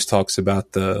Hebrews talks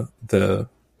about the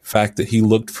fact that he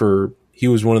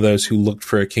was one of those who looked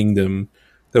for a kingdom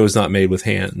that was not made with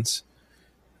hands.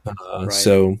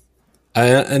 So,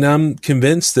 I'm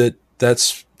convinced that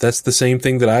that's the same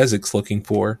thing that Isaac's looking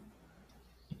for.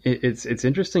 It's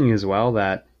interesting as well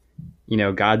that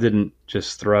God didn't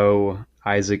just throw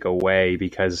Isaac away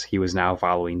because he was now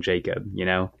following Jacob.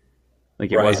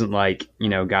 Like it wasn't like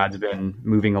God's been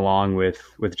moving along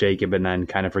with Jacob and then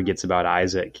kind of forgets about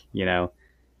Isaac. Like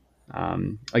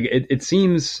it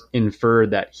seems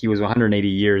inferred that he was 180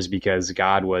 years because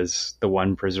God was the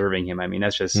one preserving him. I mean,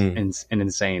 that's just an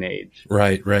insane age.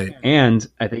 Right. And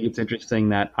I think it's interesting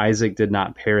that Isaac did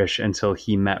not perish until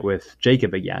he met with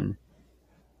Jacob again.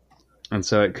 And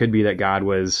so it could be that God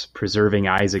was preserving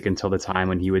Isaac until the time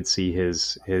when he would see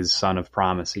his son of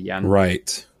promise again.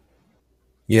 Right.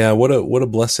 Yeah, what a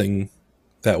blessing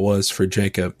that was for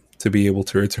Jacob to be able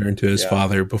to return to his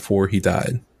father before he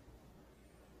died.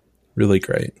 Really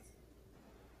great.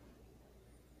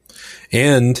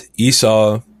 And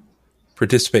Esau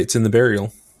participates in the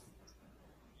burial.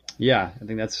 Yeah, I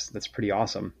think that's pretty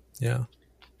awesome. Yeah.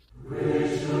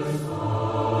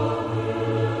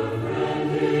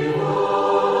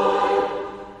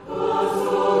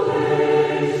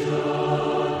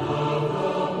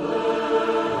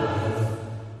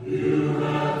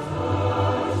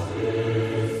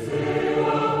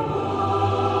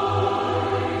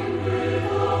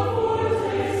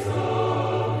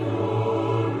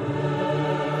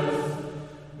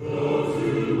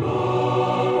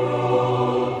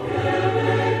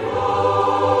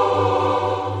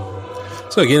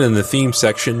 So again, in the theme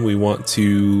section, we want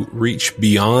to reach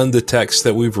beyond the text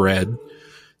that we've read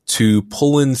to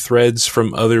pull in threads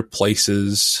from other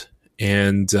places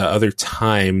and other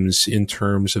times in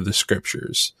terms of the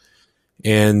scriptures.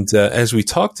 And as we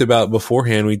talked about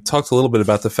beforehand, we talked a little bit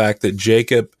about the fact that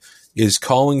Jacob is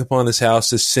calling upon his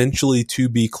house essentially to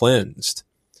be cleansed.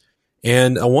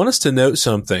 And I want us to note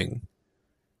something.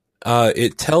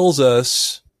 It tells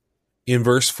us in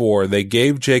verse 4, they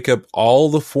gave Jacob all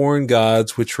the foreign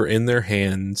gods which were in their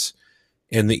hands,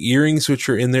 and the earrings which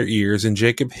were in their ears, and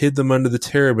Jacob hid them under the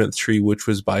terebinth tree which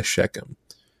was by Shechem.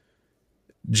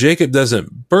 Jacob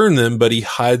doesn't burn them, but he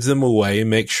hides them away and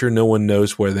makes sure no one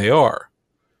knows where they are.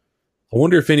 I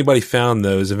wonder if anybody found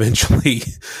those eventually.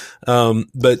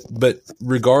 But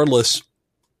regardless,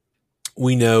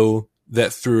 we know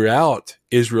that throughout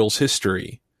Israel's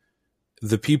history,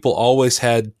 the people always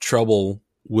had trouble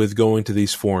with going to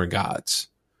these foreign gods.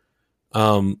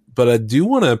 But I do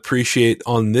want to appreciate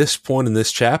on this point in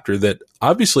this chapter that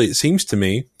obviously it seems to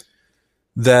me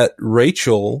that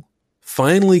Rachel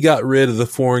finally got rid of the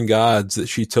foreign gods that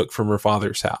she took from her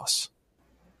father's house.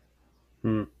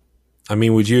 I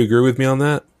mean, would you agree with me on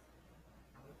that?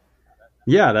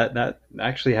 Yeah, that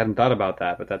actually hadn't thought about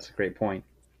that, but that's a great point.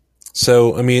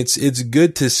 So, I mean, it's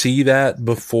good to see that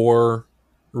before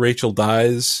Rachel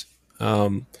dies,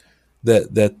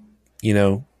 that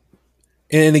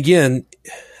and again,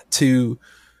 to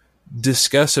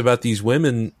discuss about these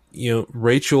women,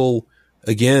 Rachel,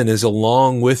 again, is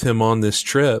along with him on this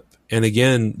trip, and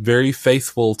again, very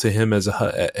faithful to him as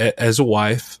a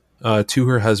wife, to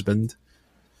her husband,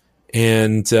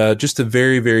 and just a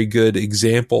very, very good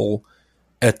example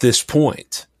at this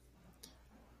point.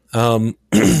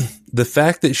 The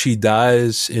fact that she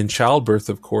dies in childbirth,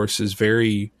 of course, is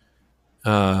very,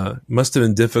 must have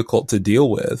been difficult to deal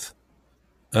with.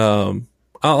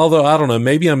 Although, I don't know,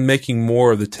 maybe I'm making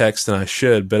more of the text than I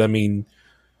should, but I mean,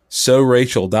 so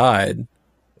Rachel died.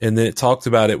 and then it talked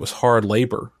about it was hard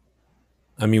labor.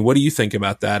 I mean, what do you think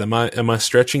about that? Am I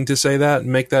stretching to say that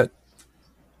and make that?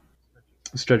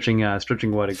 Stretching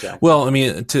what exactly? Well, I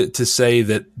mean, to say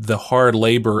that the hard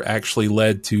labor actually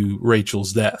led to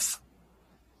Rachel's death.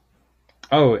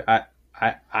 Oh,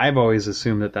 I've always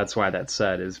assumed that that's why that's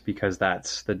said, is because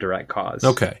that's the direct cause.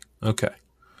 Okay.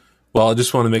 Well, I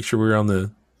just want to make sure we're on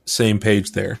the same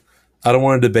page there. I don't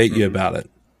want to debate you about it.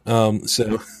 But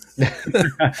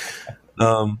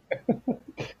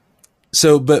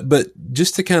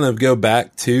just to kind of go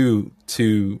back to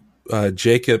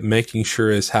Jacob making sure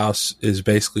his house is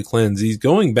basically cleansed, he's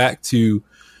going back to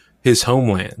his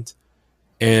homeland,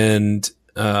 and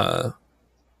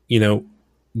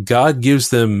God gives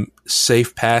them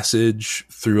safe passage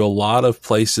through a lot of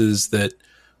places that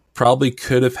probably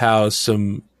could have housed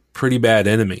some pretty bad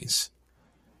enemies.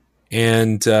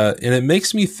 And it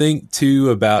makes me think too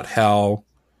about how,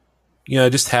 I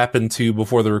just happened to,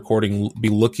 before the recording, be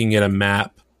looking at a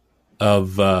map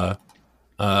of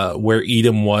where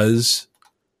Edom was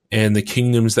and the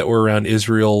kingdoms that were around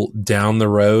Israel down the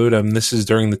road. This is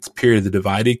during the period of the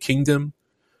divided kingdom.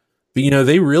 But,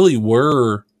 they really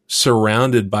were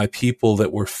surrounded by people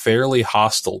that were fairly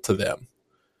hostile to them.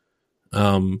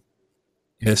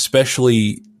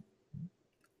 Especially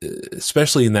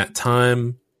in that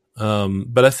time.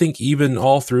 But I think even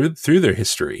all through their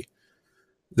history,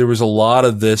 there was a lot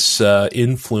of this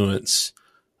influence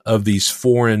of these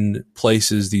foreign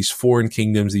places, these foreign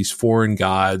kingdoms, these foreign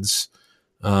gods,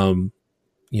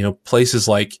 places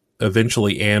like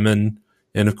eventually Ammon,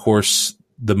 and of course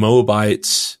the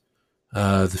Moabites,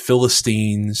 the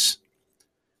Philistines,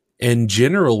 and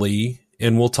generally,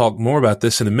 and we'll talk more about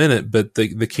this in a minute, but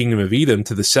the kingdom of Edom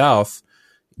to the south,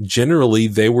 generally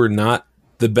they were not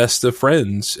the best of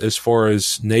friends as far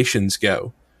as nations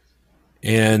go.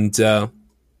 And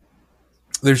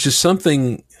there's just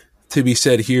something to be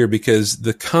said here, because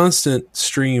the constant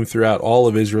stream throughout all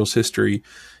of Israel's history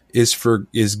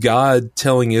is God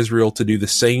telling Israel to do the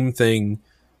same thing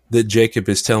that Jacob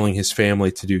is telling his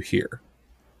family to do here.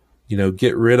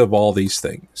 Get rid of all these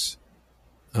things.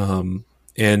 He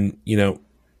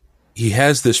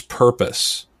has this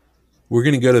purpose. We're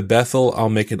going to go to Bethel. I'll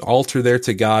make an altar there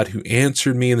to God, who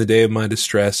answered me in the day of my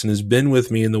distress and has been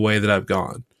with me in the way that I've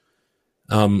gone.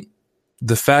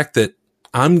 The fact that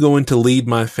I'm going to lead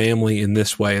my family in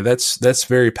this way, that's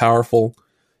very powerful,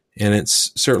 and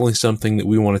it's certainly something that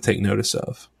we want to take notice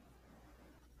of.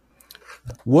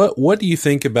 What do you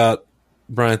think about,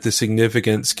 Bryant, the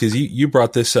significance, because you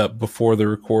brought this up before the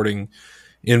recording,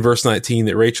 in verse 19,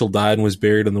 that Rachel died and was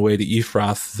buried on the way to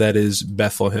Ephrath, that is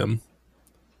Bethlehem?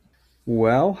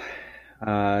 Well,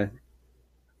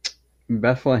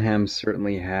 Bethlehem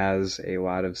certainly has a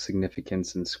lot of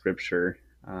significance in Scripture.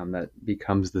 That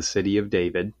becomes the city of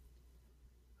David,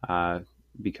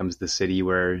 becomes the city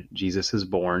where Jesus is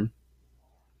born.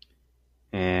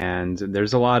 And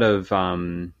there's a lot of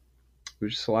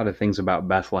things about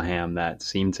Bethlehem that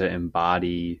seem to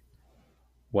embody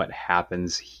what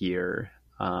happens here.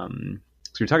 So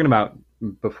we're talking about,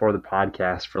 before the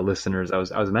podcast, for listeners, I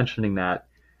was mentioning that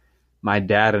my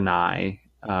dad and I,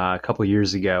 a couple of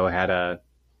years ago, had a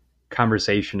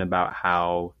conversation about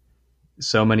how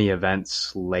so many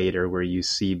events later where you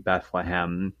see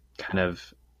Bethlehem kind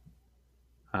of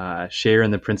share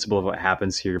in the principle of what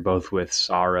happens here, both with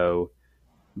sorrow,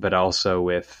 but also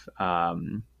with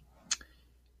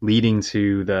leading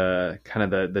to the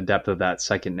kind of the depth of that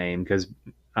second name, because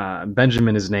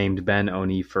Benjamin is named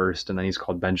Ben-Oni first, and then he's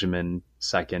called Benjamin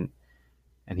second,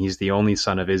 and he's the only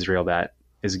son of Israel that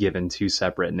is given two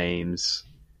separate names.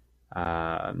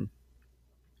 And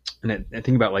I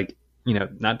think about, like,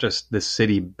 not just the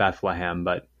city Bethlehem,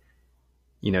 but,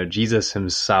 Jesus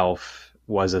himself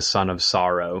was a son of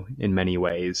sorrow in many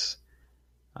ways.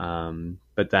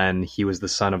 But then he was the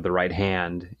son of the right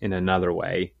hand in another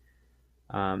way.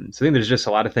 So I think there's just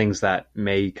a lot of things that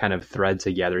may kind of thread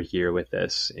together here with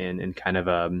this in kind of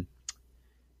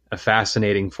a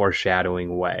fascinating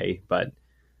foreshadowing way. But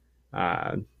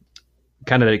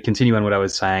kind of to continue on what I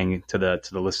was saying to the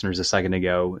listeners a second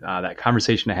ago, that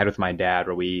conversation I had with my dad,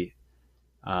 where we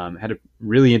had a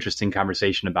really interesting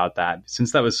conversation about that.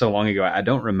 Since that was so long ago, I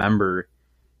don't remember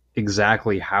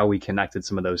exactly how we connected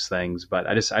some of those things, but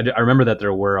I remember that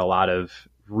there were a lot of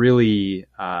really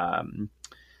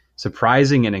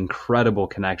surprising and incredible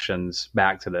connections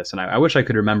back to this. And I wish I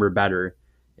could remember better.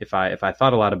 If I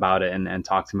thought a lot about it and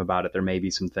talked to him about it, there may be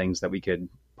some things that we could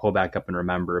pull back up and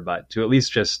remember, but to at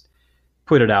least just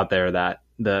put it out there that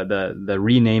the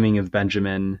renaming of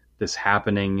Benjamin, this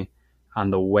happening on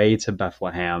the way to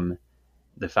Bethlehem,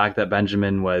 the fact that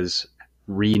Benjamin was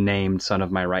renamed Son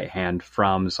of My Right Hand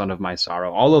from Son of My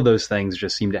Sorrow. All of those things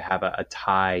just seem to have a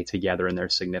tie together in their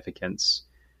significance.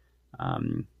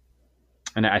 And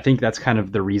I think that's kind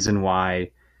of the reason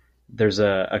why there's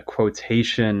a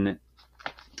quotation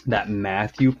that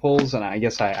Matthew pulls, and I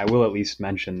guess I will at least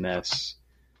mention this.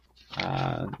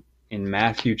 In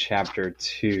Matthew chapter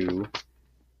 2,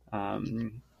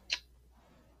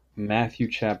 Matthew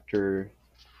chapter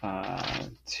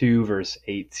 2, verse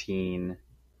 18,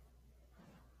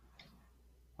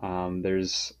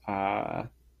 there's a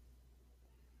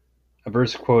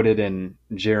verse quoted in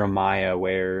Jeremiah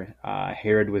where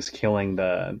Herod was killing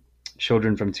the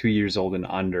children from 2 years old and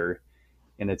under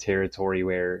in the territory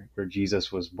where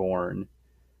Jesus was born.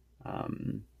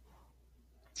 And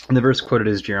the verse quoted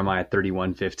is Jeremiah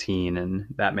 31:15, and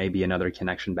that may be another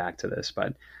connection back to this.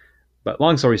 But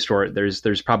long story short,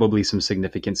 there's probably some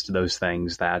significance to those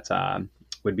things that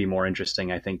would be more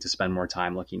interesting, I think, to spend more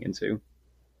time looking into.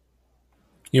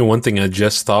 One thing I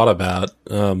just thought about,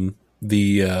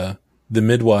 the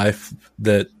midwife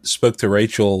that spoke to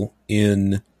Rachel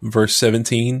in verse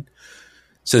 17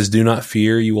 says, "Do not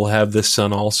fear, you will have this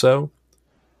son also."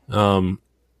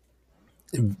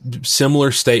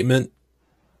 Similar statement,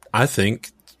 I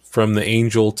think, from the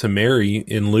angel to Mary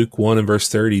in Luke 1 and verse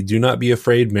 30. "Do not be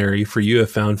afraid, Mary, for you have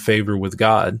found favor with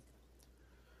God."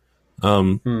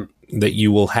 That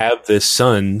you will have this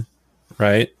son,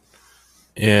 right?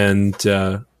 And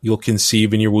you'll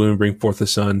conceive in your womb, bring forth a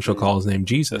son, shall call his name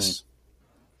Jesus.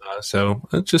 So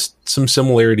just some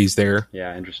similarities there.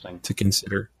 Yeah, interesting to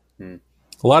consider.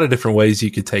 A lot of different ways you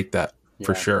could take that,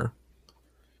 for sure.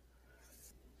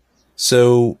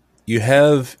 So you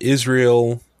have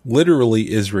Israel,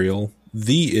 literally Israel,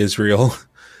 the Israel,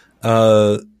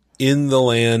 in the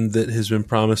land that has been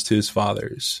promised to his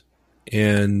fathers.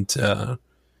 And I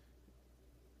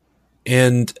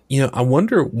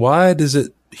wonder, why does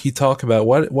he talk about,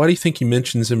 why do you think he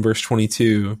mentions in verse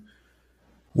 22,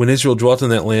 when Israel dwelt in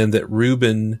that land, that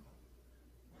Reuben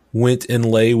went and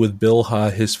lay with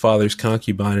Bilhah, his father's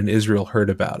concubine, and Israel heard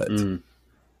about it?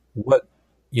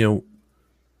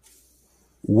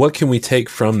 What can we take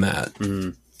from that?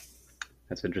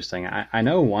 That's interesting. I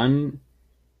know one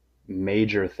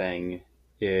major thing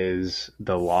is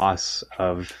the loss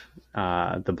of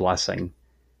the blessing.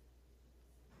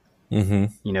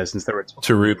 Since there were 12,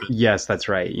 to Reuben. Yes, that's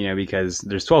right. Because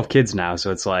there's 12 kids now,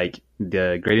 so it's like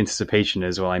the great anticipation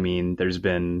is, there's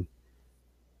been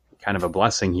kind of a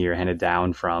blessing here handed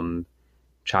down from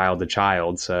child to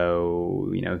child. So,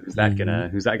 who's that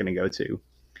gonna go to?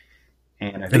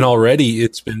 And already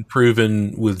it's been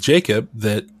proven with Jacob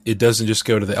that it doesn't just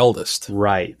go to the eldest.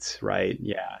 Right.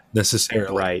 Yeah.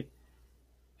 Necessarily. Right.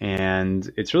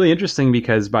 And it's really interesting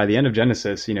because by the end of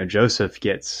Genesis, Joseph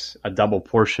gets a double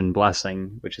portion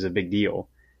blessing, which is a big deal.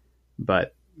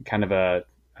 But kind of a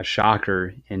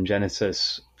shocker in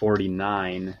Genesis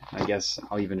 49, I guess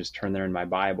I'll even just turn there in my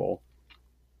Bible.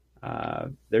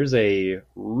 There's a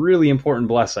really important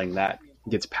blessing that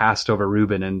gets passed over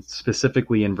Reuben, and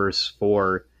specifically in verse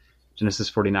 4, Genesis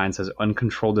 49 says,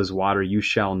 "Uncontrolled as water, you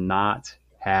shall not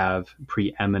have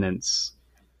preeminence,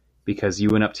 because you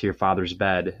went up to your father's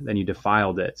bed, then you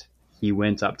defiled it. He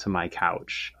went up to my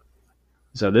couch."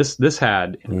 So this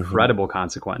had incredible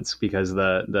consequence, because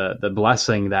the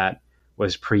blessing that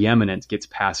was preeminent gets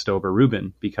passed over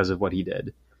Reuben because of what he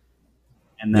did.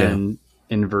 And then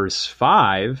in verse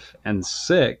 5 and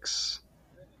 6,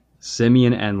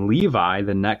 Simeon and Levi,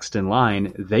 the next in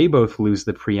line, they both lose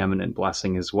the preeminent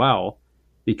blessing as well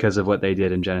because of what they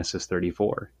did in Genesis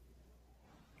 34.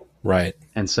 Right.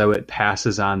 And so it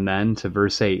passes on then to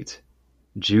verse 8,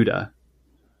 Judah.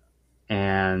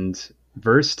 And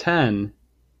verse 10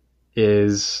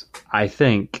 is, I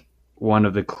think, one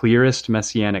of the clearest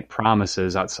messianic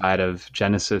promises outside of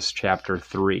Genesis chapter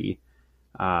 3,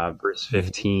 verse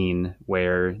 15,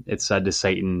 where it said to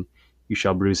Satan, "You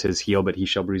shall bruise his heel, but he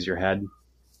shall bruise your head."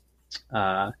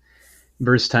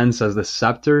 Verse 10 says, "The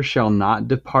scepter shall not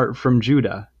depart from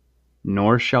Judah,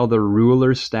 nor shall the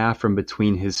ruler's staff from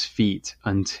between his feet,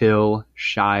 until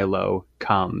Shiloh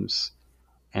comes,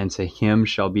 and to him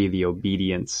shall be the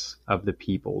obedience of the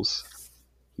peoples.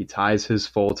 He ties his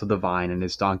foal to the vine, and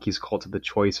his donkey's colt to the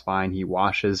choice vine. He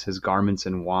washes his garments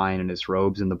in wine, and his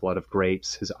robes in the blood of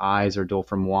grapes. His eyes are dull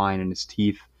from wine, and his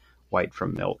teeth white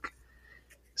from milk."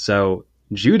 So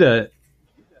Judah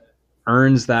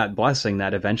earns that blessing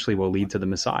that eventually will lead to the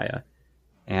Messiah.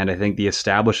 And I think the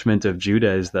establishment of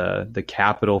Judah as the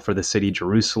capital for the city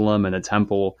Jerusalem and the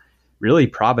temple really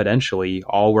providentially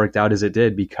all worked out as it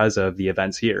did because of the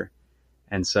events here.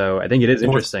 And so I think it is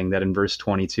interesting that in verse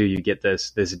 22 you get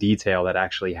this detail that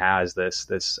actually has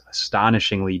this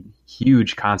astonishingly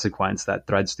huge consequence that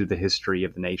threads through the history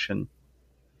of the nation.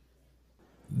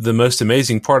 The most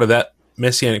amazing part of that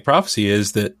messianic prophecy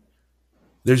is that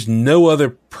there's no other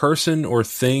person or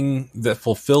thing that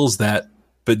fulfills that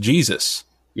but Jesus.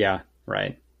 Yeah,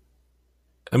 right.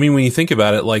 I mean, when you think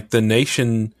about it, like the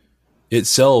nation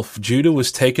itself, Judah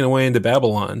was taken away into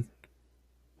Babylon,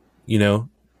 you know,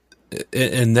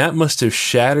 and that must have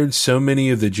shattered so many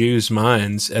of the Jews'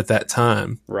 minds at that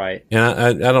time. Right.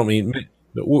 And I don't mean,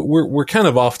 we're kind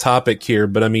of off topic here,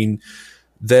 but I mean,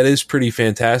 that is pretty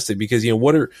fantastic because, you know,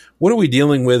 what are we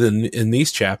dealing with in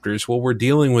these chapters? Well, we're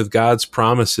dealing with God's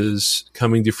promises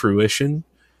coming to fruition,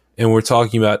 and we're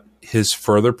talking about his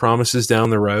further promises down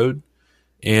the road.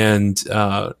 And,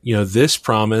 you know, this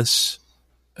promise,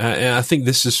 and I think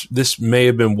this may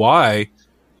have been why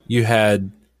you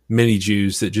had many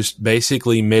Jews that just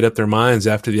basically made up their minds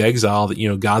after the exile that, you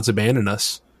know, God's abandoned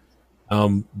us.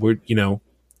 We're, you know,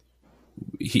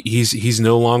 we're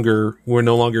no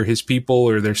longer his people,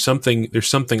 or there's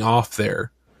something off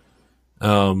there.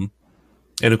 And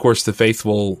of course the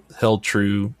faithful held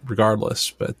true regardless,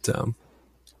 but,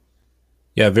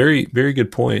 yeah, very, very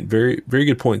good point. Very, very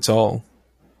good points all.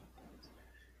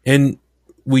 And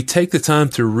we take the time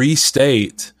to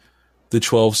restate the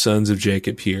 12 sons of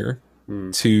Jacob here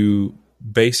to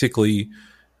basically,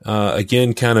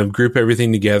 again, kind of group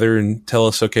everything together and tell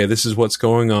us, okay, this is what's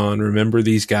going on. Remember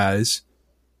these guys.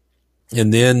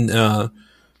 And then,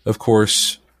 of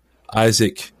course,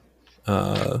 Isaac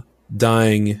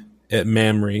dying at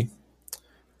Mamre,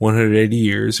 180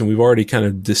 years. And we've already kind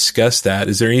of discussed that.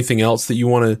 Is there anything else that you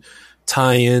want to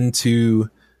tie into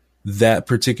that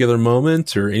particular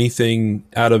moment, or anything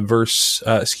out of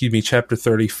chapter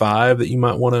 35 that you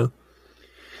might want to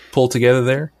pull together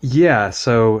there? Yeah.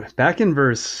 So back in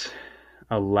verse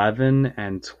 11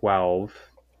 and 12,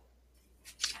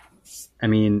 I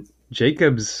mean,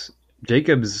 Jacob's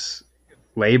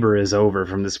labor is over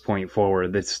from this point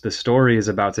forward. The story is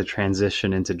about to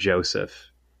transition into Joseph,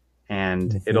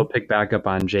 and it'll pick back up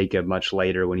on Jacob much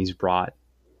later when he's brought,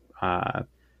 you're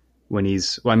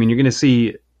going to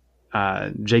see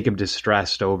Jacob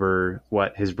distressed over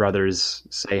what his brothers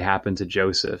say happened to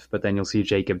Joseph, but then you'll see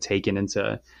Jacob taken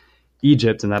into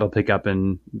Egypt, and that'll pick up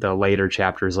in the later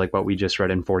chapters, like what we just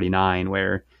read in 49,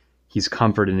 where he's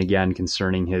comforted again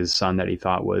concerning his son that he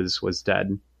thought was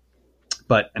dead.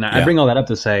 But, and I bring all that up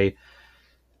to say,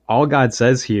 all God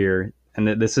says here, and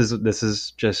that this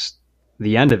is just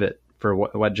the end of it for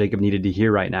what Jacob needed to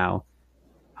hear right now.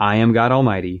 I am God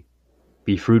Almighty.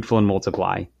 Be fruitful and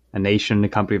multiply. A nation and a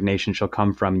company of nations shall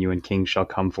come from you, and kings shall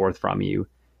come forth from you.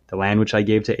 The land which I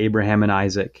gave to Abraham and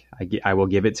Isaac, I will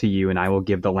give it to you, and I will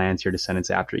give the land to your descendants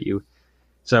after you.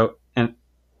 So, and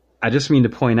I just mean to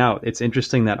point out, it's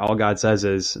interesting that all God says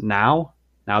is, now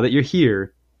that you're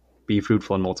here, be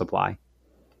fruitful and multiply.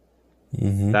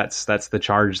 Mm-hmm. That's the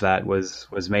charge that was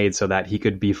made, so that he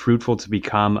could be fruitful to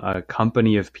become a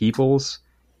company of peoples,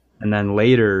 and then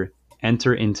later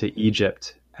enter into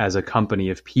Egypt as a company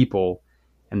of people,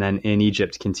 and then in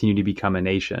Egypt continue to become a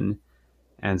nation.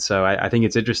 And so I think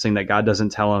it's interesting that God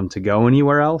doesn't tell him to go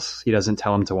anywhere else. He doesn't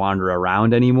tell him to wander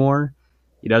around anymore.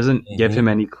 He doesn't give him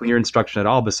any clear instruction at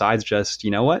all besides just, you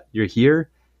know what, you're here.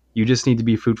 You just need to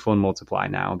be fruitful and multiply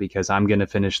now, because I'm going to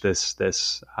finish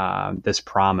this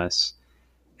promise.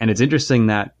 And it's interesting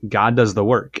that God does the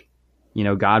work. You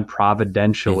know, God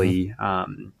providentially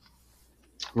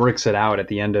works it out at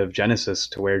the end of Genesis,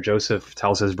 to where Joseph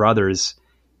tells his brothers,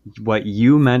 what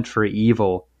you meant for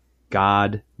evil,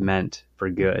 God meant for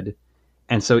good.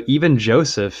 And so even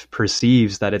Joseph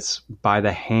perceives that it's by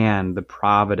the hand, the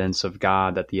providence of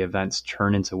God, that the events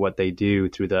turn into what they do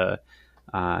through the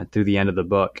end of the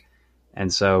book.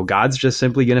 And so God's just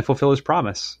simply going to fulfill his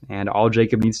promise, and all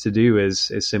Jacob needs to do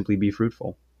is simply be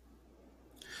fruitful.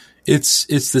 It's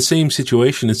the same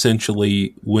situation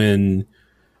essentially when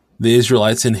the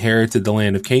Israelites inherited the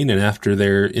land of Canaan after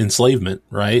their enslavement,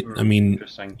 right? I mean,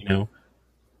 you know,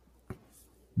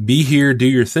 be here, do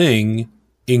your thing,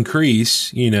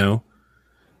 increase, similar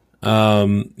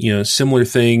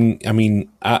thing. I mean,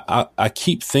 I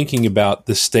keep thinking about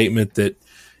the statement that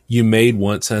you made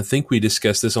once, and I think we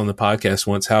discussed this on the podcast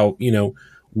once, how,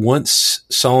 once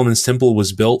Solomon's temple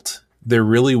was built, there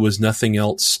really was nothing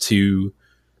else to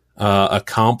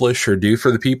accomplish or do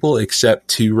for the people except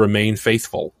to remain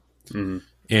faithful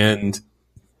and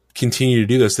continue to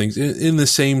do those things. In the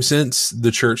same sense,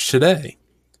 the church today.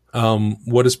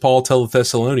 What does Paul tell the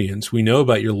Thessalonians? We know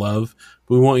about your love,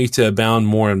 but we want you to abound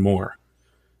more and more.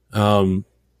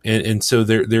 And so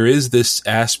there is this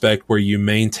aspect where you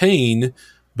maintain,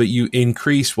 but you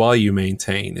increase while you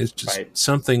maintain. It's just Right.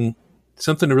 something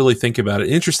to really think about. An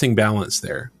interesting balance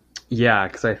there. Yeah,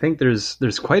 because I think there's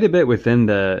quite a bit within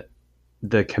the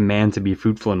command to be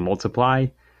fruitful and multiply.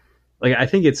 Like, I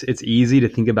think it's easy to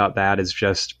think about that as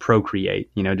just procreate,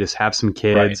 just have some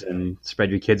kids and spread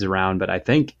your kids around. But I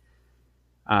think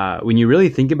when you really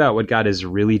think about what God is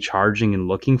really charging and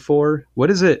looking for, what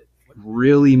does it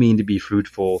really mean to be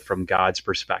fruitful from God's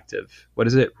perspective? What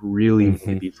does it really mean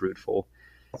to be fruitful?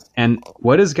 And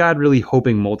what is God really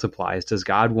hoping multiplies? Does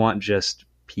God want just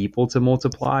people to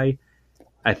multiply?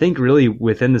 I think really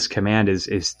within this command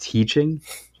is teaching.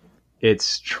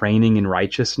 It's training in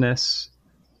righteousness.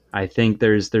 I think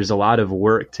there's a lot of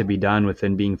work to be done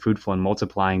within being fruitful and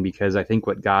multiplying, because I think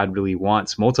what God really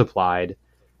wants multiplied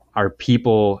are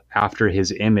people after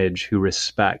his image who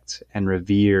respect and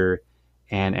revere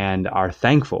and are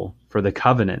thankful for the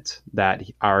covenant that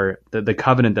the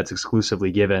covenant that's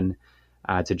exclusively given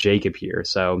to Jacob here.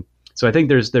 So I think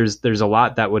there's a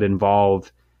lot that would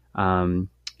involve an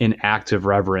act of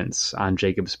reverence on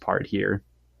Jacob's part here.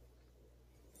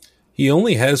 He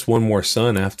only has one more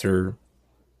son after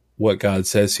what God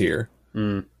says here.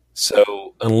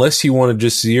 So unless you want to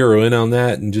just zero in on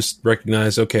that and just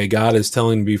recognize, okay, God is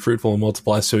telling him to be fruitful and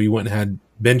multiply, so he went and had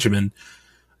Benjamin.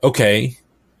 Okay,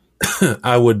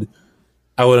 I would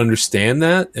understand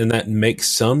that, and that makes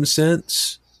some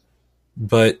sense.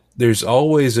 But there's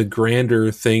always a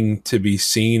grander thing to be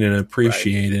seen and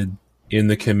appreciated in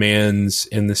the commands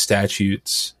and the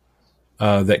statutes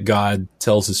that God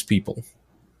tells his people.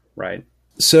 Right.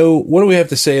 So what do we have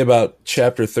to say about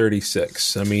chapter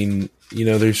 36? I mean,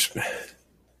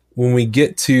 when we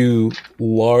get to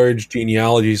large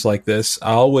genealogies like this,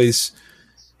 I always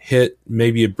hit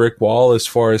maybe a brick wall as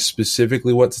far as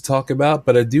specifically what to talk about,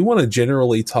 but I do want to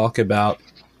generally talk about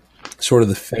sort of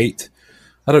the fate.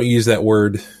 I don't use that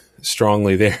word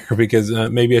strongly there because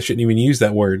maybe I shouldn't even use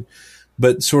that word,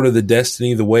 but sort of the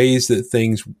destiny, the ways that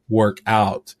things work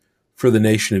out for the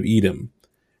nation of Edom.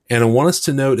 And I want us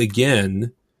to note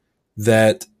again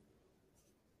that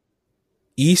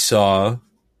Esau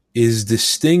is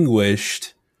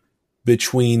distinguished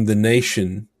between the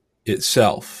nation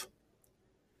itself.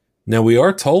 Now, we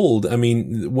are told, I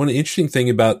mean, one interesting thing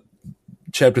about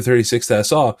chapter 36 that I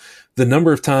saw, the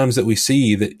number of times that we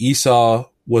see that Esau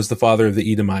was the father of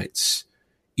the Edomites.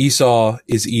 Esau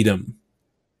is Edom.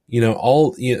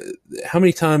 How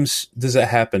many times does that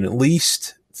happen? At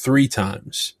least 3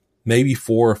 times, maybe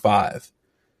 4 or 5.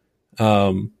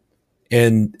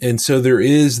 And so there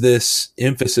is this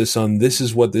emphasis on this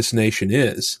is what this nation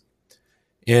is.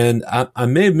 And I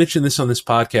may have mentioned this on this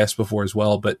podcast before as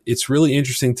well, but it's really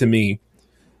interesting to me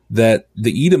that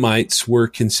the Edomites were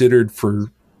considered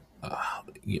for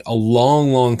a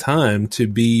long, long time to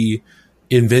be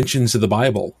inventions of the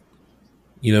Bible.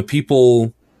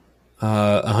 People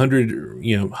 100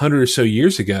 or so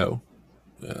years ago,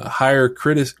 higher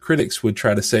critics would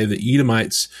try to say that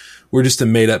Edomites were just a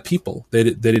made-up people. They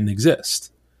didn't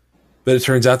exist. But it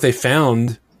turns out they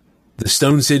found the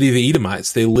stone city of the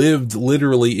Edomites. They lived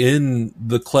literally in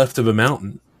the cleft of a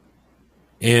mountain.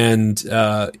 And,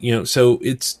 so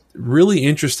it's really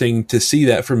interesting to see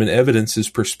that from an evidences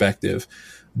perspective.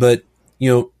 But,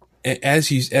 as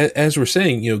we're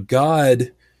saying,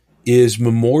 God is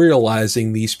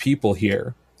memorializing these people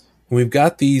here. And we've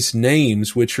got these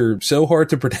names, which are so hard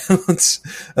to pronounce,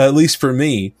 at least for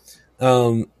me.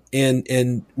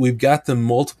 And we've got them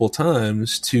multiple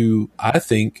times to, I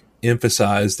think,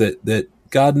 emphasize that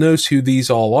God knows who these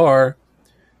all are.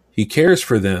 He cares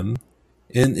for them.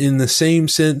 And in the same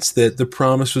sense that the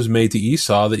promise was made to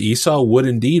Esau, that Esau would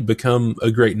indeed become a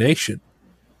great nation.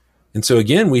 And so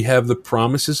again, we have the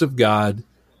promises of God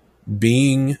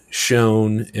being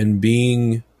shown and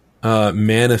being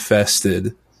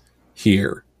manifested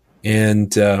here.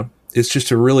 And it's just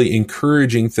a really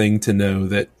encouraging thing to know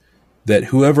that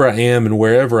whoever I am and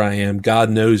wherever I am,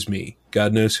 God knows me.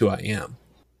 God knows who I am.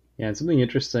 Yeah, and something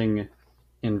interesting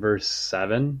in verse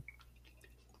 7,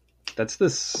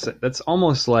 that's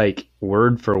almost like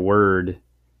word for word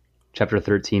chapter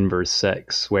 13 verse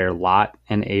 6, where Lot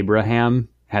and Abraham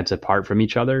had to part from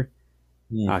each other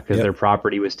because their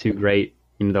property was too great.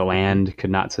 The land could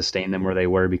not sustain them where they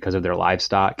were because of their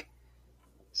livestock.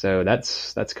 So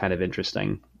that's kind of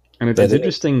interesting. And it's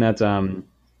interesting that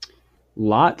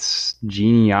Lot's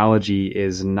genealogy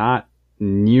is not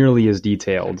nearly as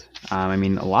detailed.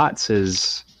 Lot's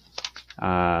is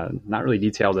not really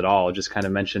detailed at all. It just kind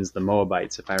of mentions the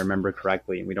Moabites, if I remember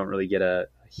correctly, and we don't really get a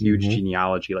huge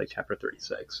genealogy like chapter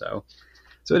 36. So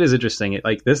it is interesting.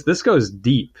 This goes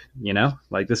deep,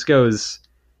 this goes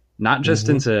not just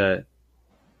Mm-hmm. into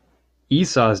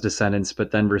Esau's descendants,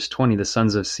 but then verse 20, the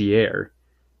sons of Seir.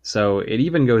 So it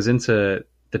even goes into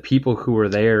the people who were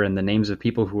there and the names of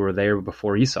people who were there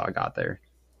before Esau got there.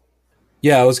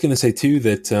 Yeah, I was going to say too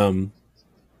that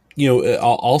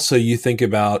also you think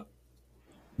about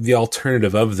the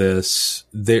alternative of this.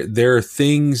 There are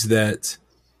things that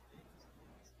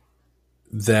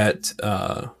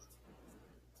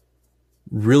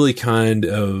really kind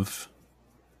of,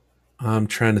 I'm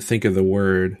trying to think of the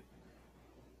word.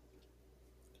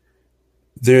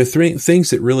 There are things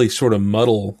that really sort of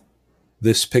muddle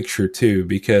this picture too,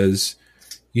 because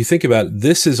you think about it,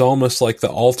 this is almost like the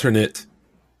alternate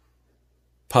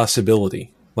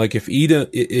possibility. Like if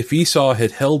Esau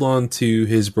had held on to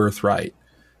his birthright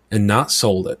and not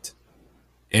sold it,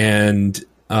 and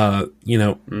then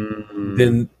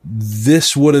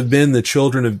this would have been the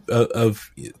children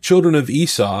of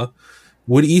Esau.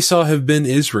 Would Esau have been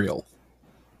Israel?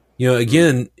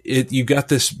 Again, you've got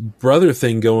this brother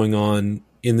thing going on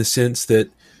in the sense that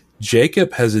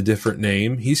Jacob has a different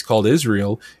name. He's called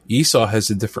Israel. Esau has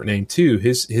a different name too.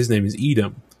 His name is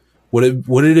Edom.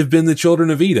 Would it have been the children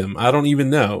of Edom? I don't even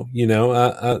know.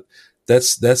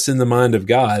 That's in the mind of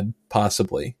God,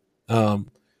 possibly.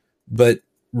 But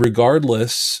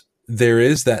regardless, there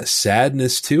is that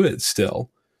sadness to it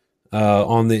still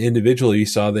on the individual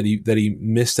Esau that he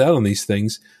missed out on these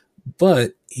things.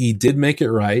 But he did make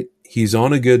it right. He's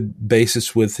on a good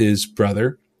basis with his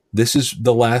brother. This is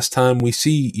the last time we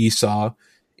see Esau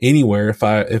anywhere, if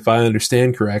I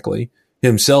understand correctly,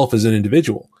 himself as an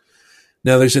individual.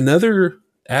 Now, there's another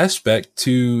aspect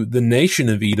to the nation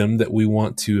of Edom that we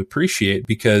want to appreciate,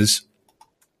 because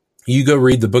you go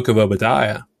read the book of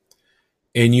Obadiah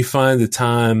and you find the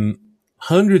time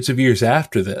hundreds of years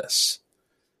after this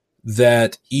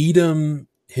that Edom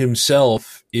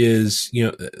himself is,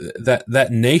 that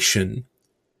nation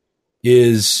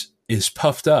is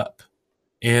puffed up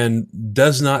and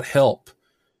does not help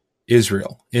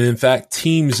Israel, and in fact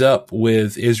teams up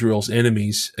with Israel's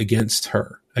enemies against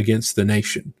the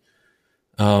nation.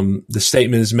 The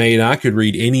statement is made, I could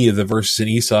read any of the verses in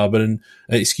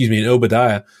in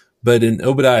Obadiah, but in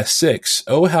Obadiah 6,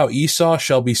 oh, how Esau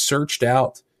shall be searched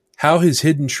out, how his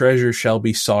hidden treasure shall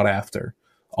be sought after.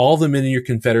 All the men in your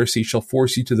confederacy shall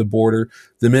force you to the border.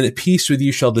 The men at peace with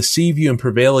you shall deceive you and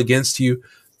prevail against you.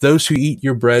 Those who eat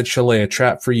your bread shall lay a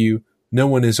trap for you. No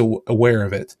one is aware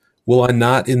of it. Will I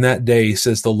not in that day,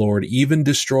 says the Lord, even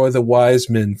destroy the wise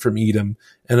men from Edom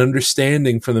and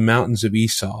understanding from the mountains of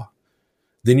Esau?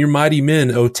 Then your mighty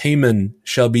men, O Teman,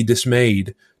 shall be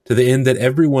dismayed, to the end that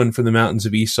everyone from the mountains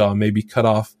of Esau may be cut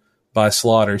off by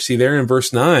slaughter. See, there in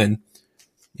verse 9,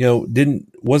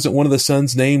 wasn't one of the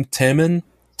sons named Teman?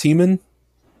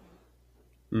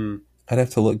 I'd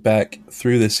have to look back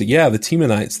through this. Yeah, the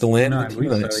Temanites, the land of the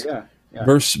Temanites. So, yeah.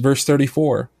 Verse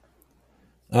 34.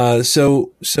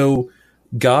 So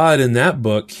God in that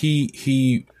book,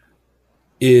 he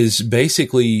is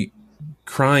basically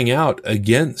crying out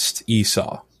against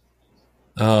Esau.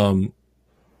 I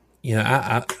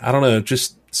don't know,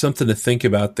 just something to think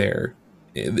about there.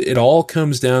 It all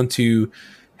comes down to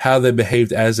how they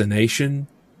behaved as a nation.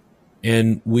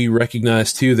 And we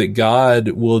recognize too that God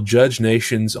will judge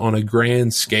nations on a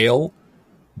grand scale,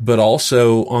 but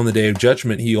also on the day of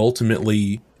judgment, he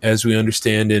ultimately, as we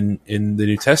understand in the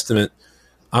New Testament,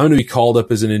 I'm going to be called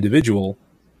up as an individual,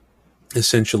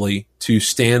 essentially, to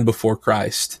stand before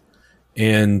Christ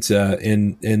and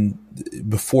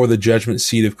before the judgment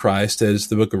seat of Christ, as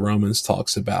the book of Romans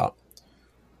talks about.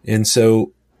 And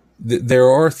so there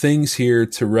are things here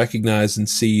to recognize and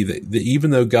see that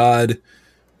even though God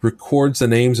records the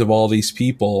names of all these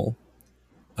people,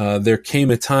 there came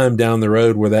a time down the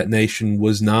road where that nation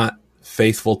was not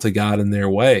faithful to God in their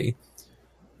way.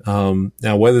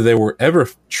 Now, whether they were ever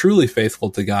truly faithful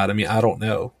to God, I don't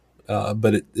know.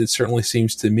 But it certainly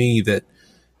seems to me that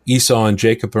Esau and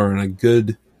Jacob are in a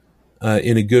good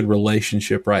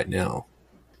relationship right now.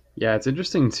 Yeah, it's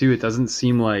interesting too. It doesn't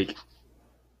seem like,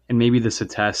 and maybe this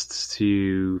attests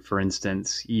to, for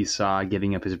instance, Esau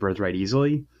giving up his birthright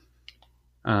easily.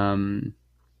 I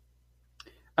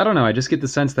don't know. I just get the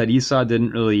sense that Esau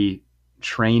didn't really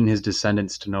train his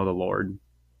descendants to know the Lord,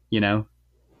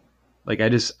 Like,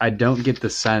 I don't get the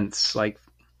sense, like,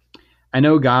 I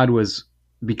know God was,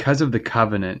 because of the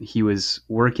covenant, he was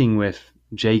working with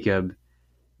Jacob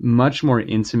much more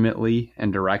intimately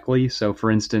and directly. So,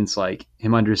 for instance, like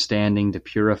him understanding to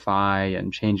purify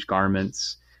and change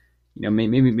garments,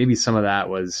 maybe some of that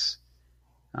was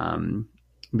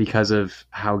because of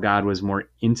how God was more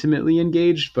intimately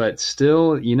engaged, but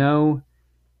still,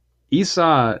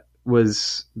 Esau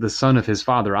was the son of his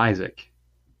father Isaac.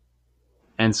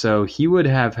 And so he would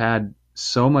have had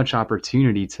so much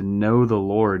opportunity to know the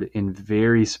Lord in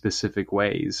very specific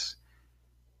ways.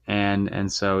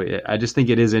 I just think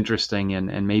it is interesting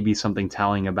and maybe something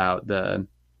telling about the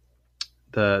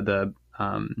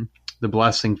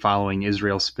blessing following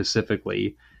Israel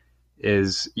specifically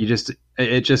is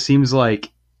it just seems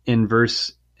like in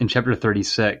chapter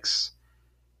 36,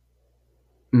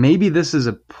 maybe this is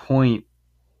a point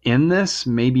in this,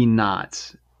 maybe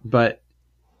not, but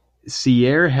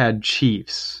Seir had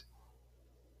chiefs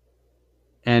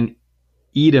and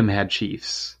Edom had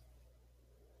chiefs,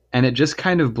 and it just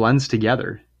kind of blends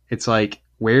together. It's like,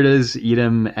 where does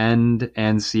Edom end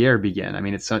and Seir begin? I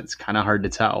mean, it's kind of hard to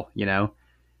tell, you know?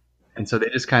 And so they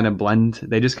just kind of blend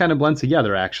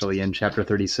together actually in chapter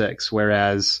 36,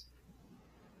 whereas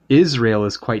Israel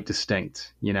is quite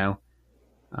distinct, you know?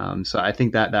 So I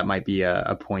think that might be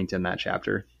a point in that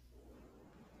chapter.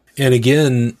 And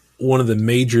again, one of the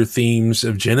major themes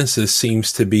of Genesis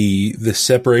seems to be the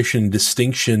separation,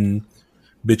 distinction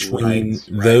between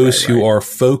those who are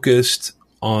focused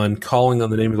on calling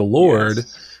on the name of the Lord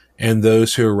and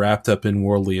those who are wrapped up in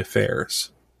worldly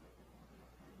affairs.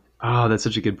 Oh, that's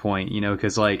such a good point, you know,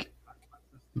 because like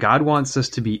God wants us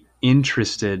to be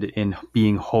interested in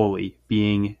being holy,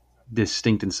 being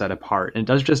distinct and set apart. And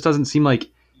it just doesn't seem like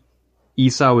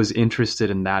Esau was interested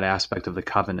in that aspect of the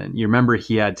covenant. You remember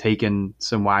he had taken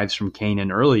some wives from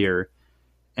Canaan earlier,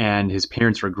 and his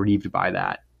parents were grieved by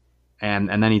that. And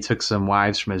then he took some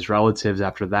wives from his relatives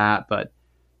after that. But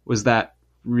was that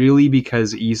really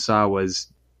because Esau was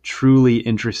truly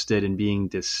interested in being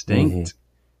distinct? Mm-hmm.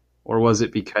 Or was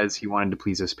it because he wanted to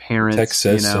please his parents? Text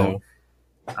says so.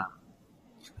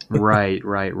 Right.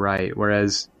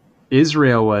 Whereas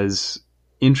Israel was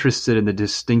interested in the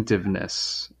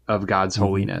distinctiveness of God's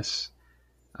holiness.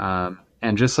 And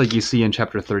just like you see in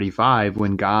chapter 35,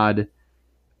 when God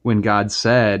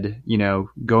said, you know,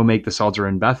 go make this altar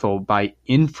in Bethel, by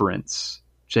inference,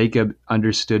 Jacob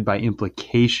understood by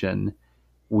implication,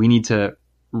 we need to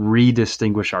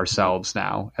redistinguish ourselves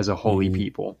now as a holy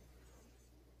people.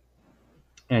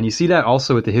 And you see that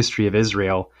also with the history of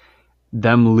Israel.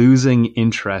 Them losing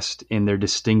interest in their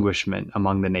distinguishment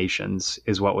among the nations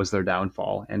is what was their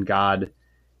downfall. And God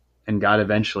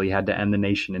eventually had to end the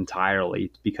nation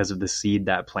entirely because of the seed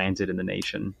that planted in the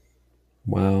nation.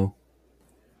 Wow.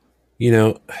 You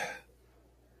know,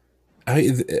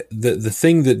 the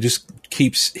thing that just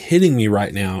keeps hitting me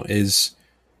right now is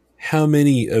how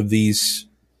many of these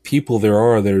people there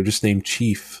are that are just named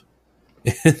Chief.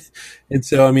 And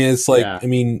so, I mean, it's like,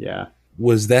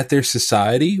 was that their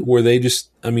society? Were they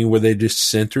just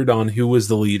centered on who was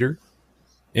the leader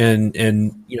and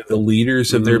you know, the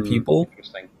leaders of their people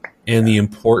and the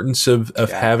importance of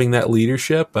having that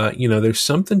leadership? You know, there's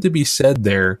something to be said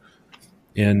there.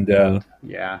 And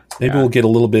maybe we'll get a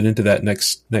little bit into that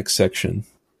next section.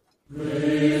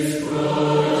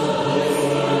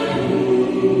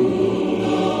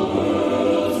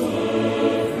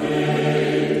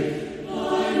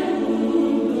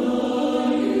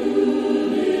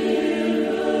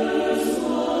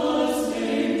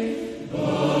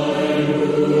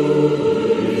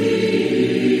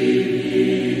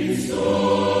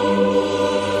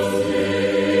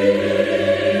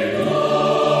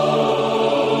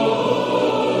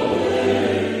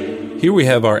 Here we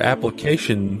have our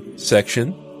application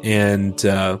section, and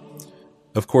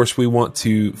of course we want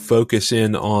to focus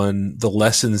in on the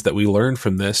lessons that we learned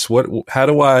from this. How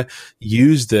do I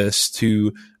use this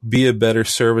to be a better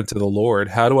servant to the Lord?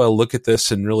 How do I look at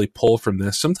this and really pull from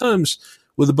this? Sometimes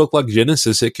with a book like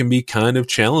Genesis, it can be kind of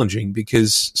challenging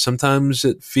because sometimes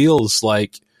it feels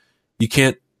like you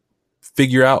can't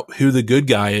figure out who the good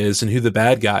guy is and who the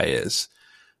bad guy is.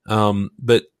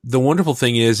 But the wonderful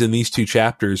thing is, in these two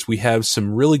chapters, we have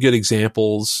some really good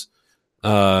examples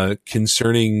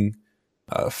concerning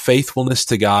faithfulness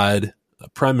to God,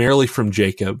 primarily from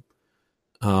Jacob,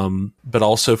 but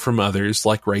also from others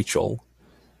like Rachel.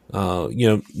 You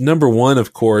know, number one,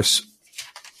 of course,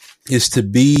 is to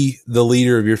be the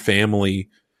leader of your family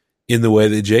in the way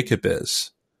that Jacob is.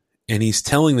 And he's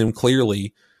telling them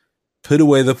clearly, put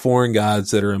away the foreign gods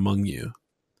that are among you.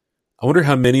 I wonder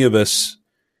how many of us,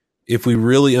 if we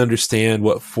really understand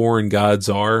what foreign gods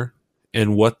are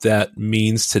and what that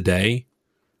means today,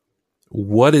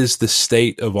 what is the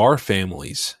state of our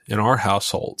families and our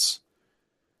households?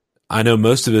 I know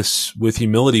most of us with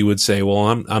humility would say,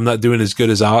 well, I'm not doing as good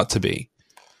as I ought to be.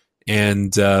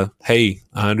 And hey,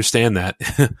 I understand that.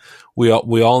 We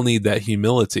all need that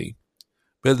humility.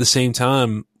 But at the same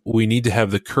time, we need to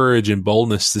have the courage and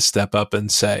boldness to step up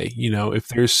and say, you know, if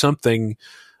there's something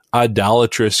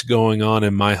idolatrous going on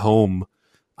in my home,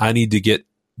 I need to get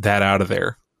that out of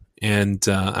there. And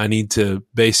I need to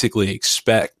basically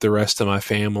expect the rest of my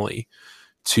family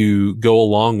to go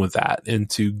along with that and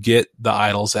to get the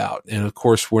idols out. And of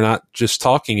course, we're not just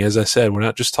talking, as I said, we're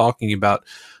not just talking about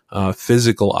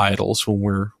physical idols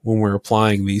when we're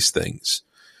applying these things.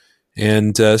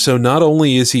 And so not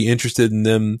only is he interested in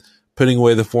them putting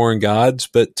away the foreign gods,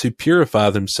 but to purify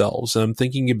themselves. I'm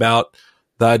thinking about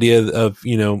the idea of,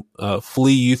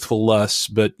 flee youthful lusts,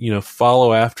 but,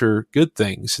 follow after good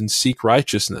things and seek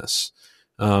righteousness.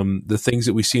 The things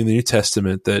that we see in the New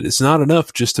Testament, that it's not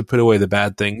enough just to put away the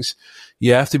bad things.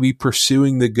 You have to be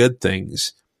pursuing the good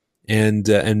things and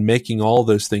making all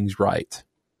those things right.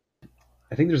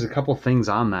 I think there's a couple things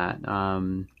on that.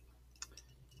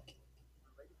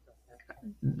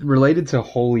 Related to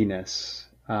holiness,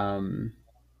 wanting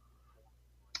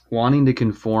to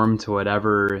conform to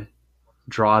whatever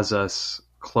draws us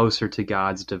closer to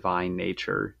God's divine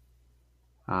nature,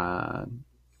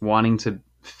 wanting to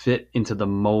fit into the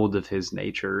mold of his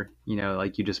nature,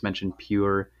 like you just mentioned,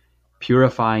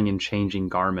 purifying and changing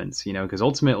garments, because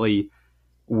ultimately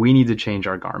we need to change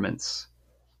our garments.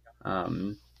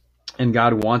 And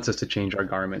God wants us to change our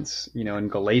garments. In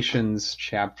Galatians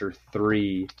chapter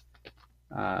 3,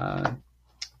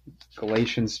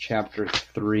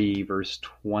 verse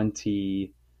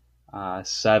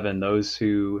 27, those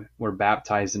who were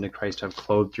baptized into Christ have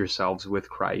clothed yourselves with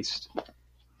Christ.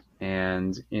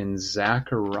 And in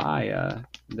Zechariah,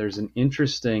 there's an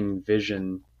interesting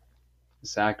vision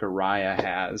Zechariah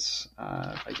has.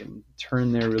 If I can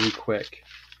turn there really quick.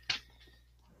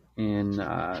 In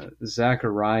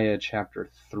Zechariah chapter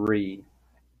 3,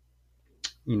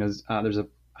 there's a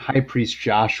high priest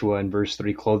Joshua in verse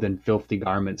 3, clothed in filthy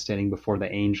garments, standing before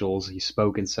the angels. He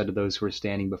spoke and said to those who were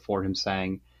standing before him,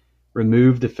 saying,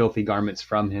 remove the filthy garments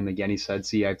from him. Again he said,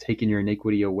 see, I've taken your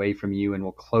iniquity away from you and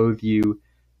will clothe you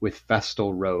with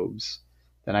festal robes.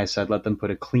 Then I said, let them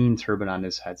put a clean turban on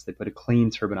his head. So they put a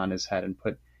clean turban on his head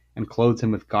and clothed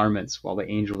him with garments while the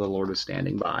angel of the Lord was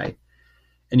standing by.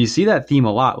 And you see that theme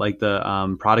a lot, like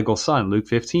the prodigal son, Luke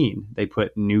 15. They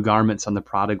put new garments on the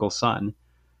prodigal son.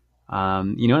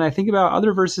 And I think about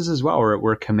other verses as well, where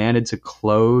we're commanded to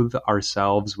clothe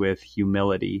ourselves with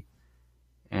humility.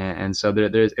 And so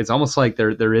it's almost like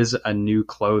there is a new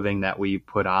clothing that we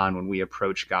put on when we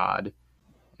approach God,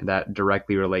 and that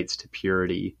directly relates to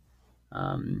purity.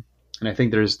 And I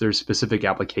think there's specific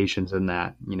applications in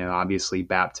that, obviously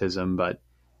baptism, but,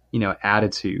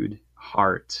 attitude,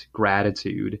 heart,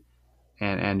 gratitude,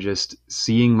 and just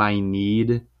seeing my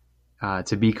need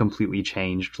to be completely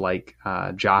changed, like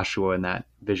Joshua in that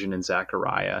vision in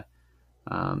Zechariah.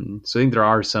 So I think there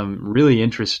are some really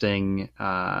interesting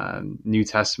New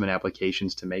Testament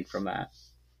applications to make from that.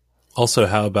 Also,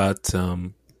 how about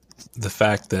the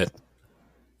fact that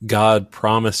God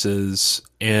promises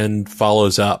and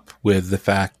follows up with the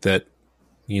fact that,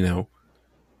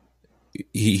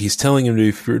 he's telling him to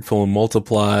be fruitful and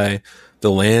multiply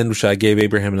the land which I gave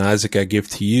Abraham and Isaac, I give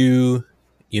to you,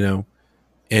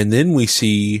 and then we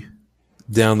see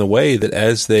down the way that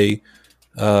as they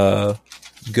go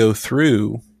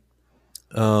through,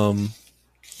 let's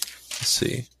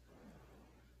see.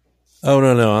 Oh,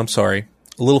 no, I'm sorry.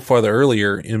 A little farther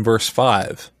earlier in verse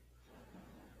 5,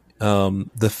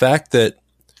 the fact that,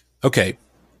 okay,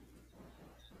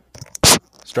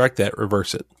 strike that,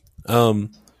 reverse it.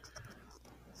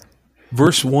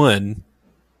 Verse 1,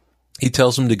 he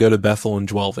tells him to go to Bethel and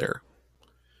dwell there.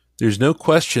 There's no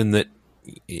question that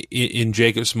in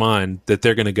Jacob's mind that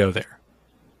they're going to go there,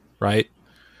 right?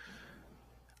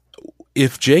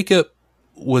 If Jacob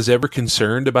was ever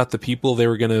concerned about the people they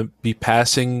were going to be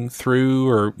passing through,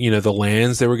 or, the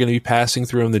lands they were going to be passing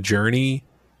through on the journey,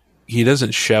 he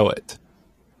doesn't show it.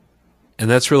 And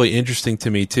that's really interesting to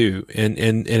me too. And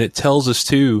it tells us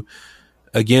too,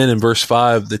 again, in verse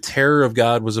 5, the terror of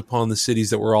God was upon the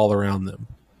cities that were all around them.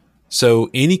 So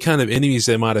any kind of enemies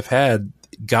they might have had,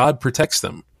 God protects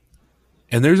them.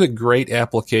 And there's a great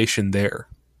application there,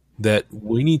 that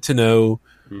we need to know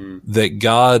that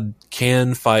God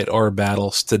can fight our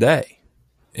battles today,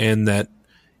 and that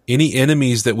any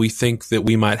enemies that we think that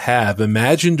we might have,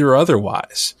 imagined or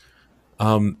otherwise,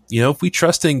 if we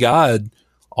trust in God,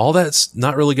 all that's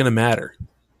not really going to matter.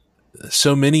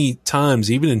 So many times,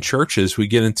 even in churches, we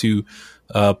get into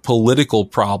political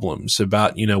problems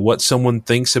about, what someone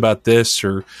thinks about this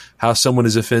or how someone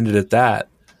is offended at that,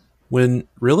 when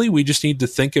really we just need to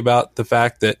think about the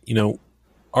fact that,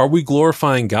 are we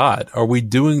glorifying God? Are we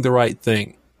doing the right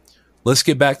thing? Let's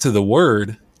get back to the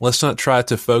Word. Let's not try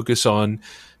to focus on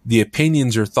the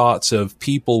opinions or thoughts of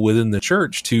people within the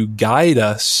church to guide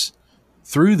us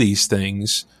through these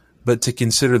things, but to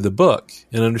consider the book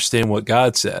and understand what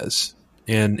God says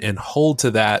and hold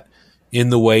to that in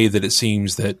the way that it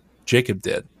seems that Jacob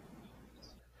did.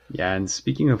 Yeah, and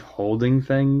speaking of holding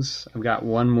things, I've got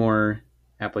one more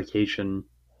application,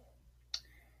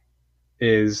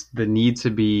 is the need to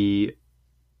be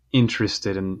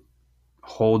interested in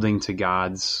holding to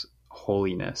God's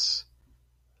holiness.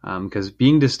 Because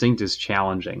being distinct is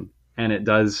challenging, and it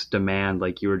does demand,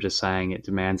 like you were just saying, it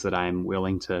demands that I'm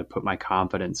willing to put my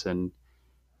confidence in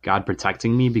God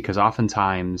protecting me, because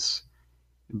oftentimes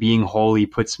being holy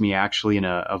puts me actually in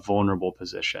a vulnerable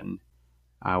position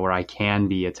where I can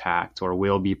be attacked or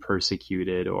will be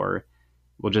persecuted or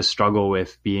will just struggle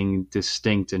with being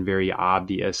distinct in very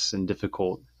obvious and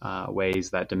difficult ways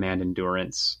that demand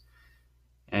endurance.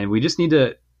 And we just need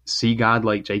to see God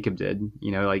like Jacob did.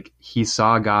 Like he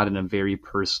saw God in a very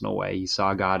personal way. He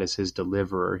saw God as his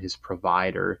deliverer, his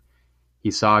provider.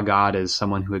 He saw God as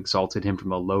someone who exalted him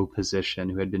from a low position,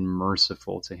 who had been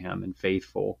merciful to him and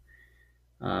faithful.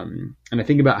 And I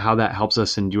think about how that helps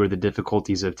us endure the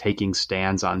difficulties of taking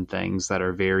stands on things that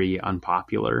are very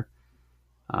unpopular.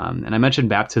 And I mentioned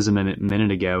baptism a minute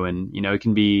ago, and, it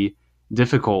can be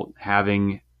difficult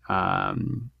having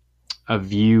a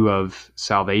view of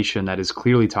salvation that is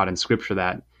clearly taught in Scripture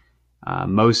that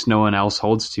no one else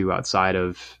holds to outside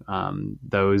of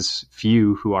those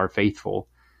few who are faithful.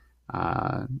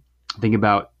 Think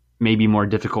about maybe more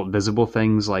difficult visible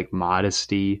things like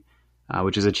modesty,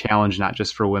 which is a challenge not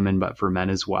just for women, but for men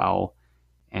as well.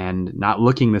 And not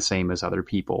looking the same as other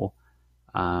people,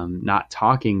 not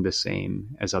talking the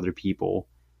same as other people,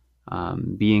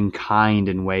 being kind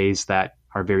in ways that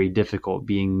are very difficult,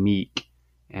 being meek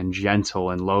and gentle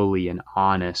and lowly and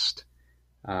honest,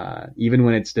 even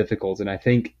when it's difficult. And I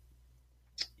think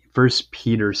First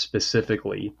Peter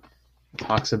specifically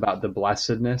talks about the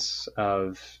blessedness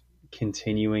of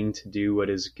continuing to do what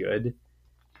is good.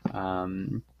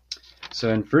 So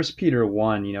in 1 Peter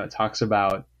 1, it talks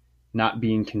about not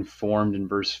being conformed in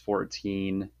verse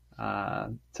 14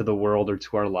 to the world or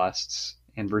to our lusts.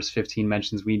 And verse 15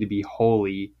 mentions we need to be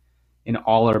holy in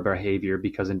all our behavior,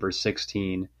 because in verse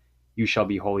 16, you shall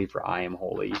be holy for I am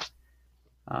holy.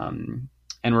 And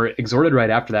we're exhorted right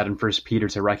after that in 1 Peter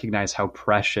to recognize how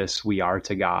precious we are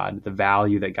to God, the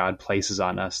value that God places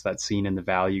on us, that's seen in the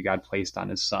value God placed on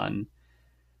his son.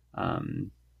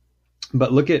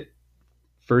 But look at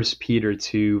 1 Peter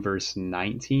 2, verse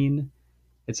 19.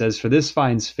 It says, "For this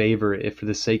finds favor if for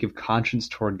the sake of conscience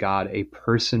toward God a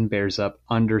person bears up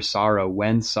under sorrow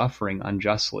when suffering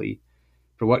unjustly.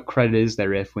 For what credit is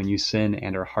there if when you sin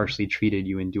and are harshly treated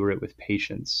you endure it with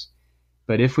patience?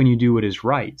 But if when you do what is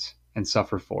right and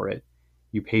suffer for it,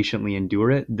 you patiently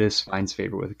endure it, this finds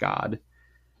favor with God."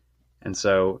 And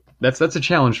so that's a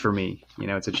challenge for me.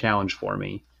 It's a challenge for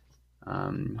me.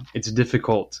 It's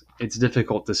difficult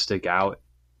to stick out.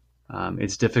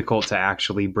 It's difficult to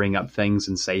actually bring up things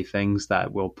and say things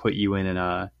that will put you in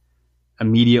an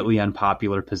immediately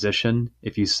unpopular position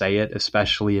if you say it,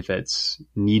 especially if it's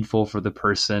needful for the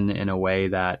person in a way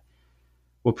that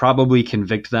will probably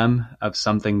convict them of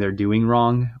something they're doing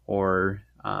wrong or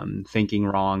thinking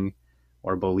wrong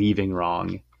or believing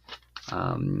wrong.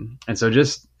 And so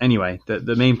just anyway,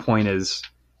 the main point is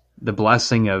the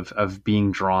blessing of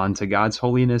being drawn to God's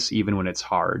holiness, even when it's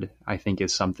hard, I think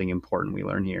is something important we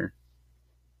learn here.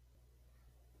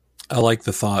 I like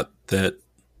the thought that,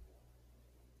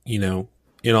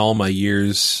 in all my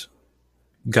years,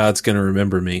 God's going to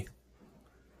remember me.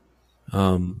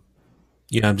 I'm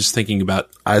just thinking about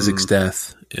Isaac's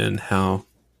death and how,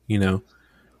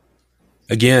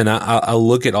 again, I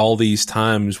look at all these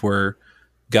times where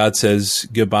God says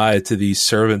goodbye to these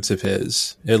servants of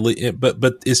his,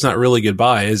 but it's not really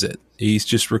goodbye, is it? He's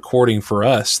just recording for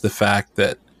us the fact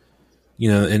that,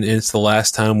 and it's the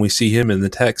last time we see him in the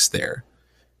text there.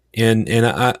 And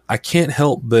I can't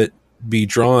help but be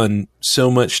drawn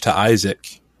so much to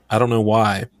Isaac. I don't know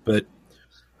why, but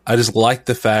I just like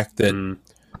the fact that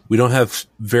we don't have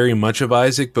very much of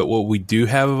Isaac, but what we do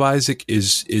have of Isaac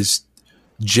is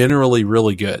generally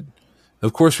really good.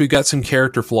 Of course, we've got some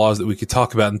character flaws that we could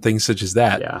talk about and things such as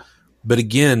that. Yeah. But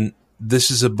again,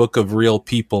 this is a book of real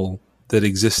people that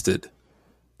existed.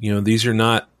 These are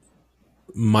not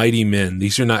mighty men.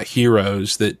 These are not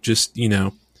heroes that just,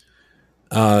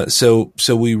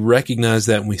 so we recognize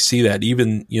that and we see that.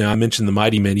 Even, I mentioned the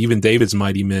mighty men, even David's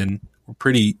mighty men were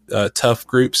pretty tough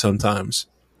group sometimes.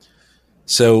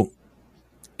 So,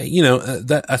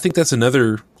 that I think that's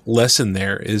another lesson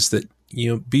there is that,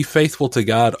 be faithful to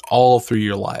God all through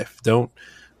your life. Don't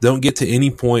get to any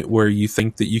point where you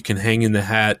think that you can hang in the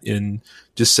hat and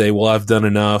just say, well, I've done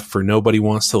enough or nobody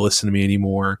wants to listen to me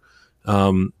anymore.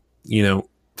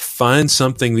 find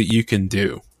something that you can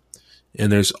do.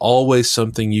 And there's always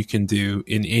something you can do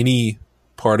in any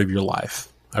part of your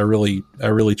life. I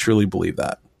really truly believe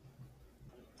that.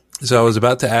 So I was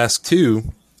about to ask too,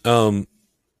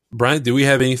 Bryant, do we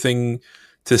have anything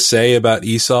to say about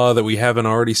Esau that we haven't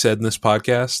already said in this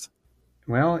podcast?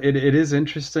 Well, it is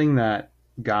interesting that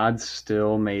God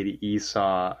still made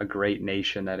Esau a great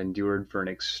nation that endured for an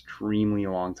extremely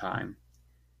long time.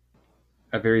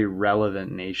 A very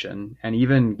relevant nation, and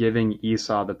even giving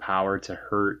Esau the power to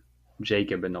hurt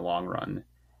Jacob in the long run.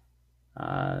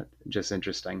 Just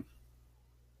interesting.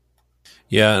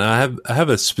 Yeah, and I have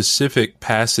a specific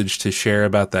passage to share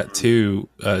about that too.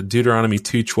 Deuteronomy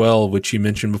 2:12, which you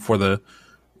mentioned before the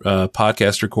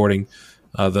podcast recording.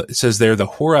 It says there, the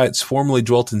Horites formerly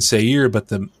dwelt in Seir, but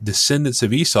the descendants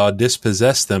of Esau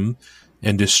dispossessed them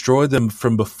and destroyed them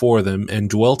from before them, and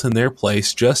dwelt in their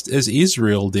place, just as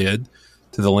Israel did,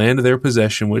 to the land of their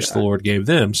possession, which the Lord gave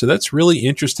them. So that's really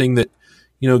interesting that,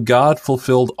 God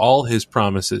fulfilled all his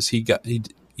promises.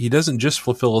 He doesn't just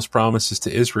fulfill his promises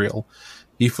to Israel.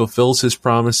 He fulfills his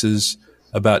promises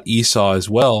about Esau as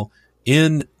well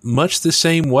in much the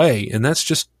same way. And that's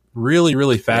just really,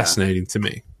 really fascinating to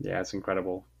me. Yeah, it's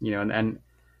incredible. And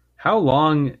how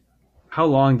long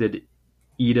did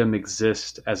Edom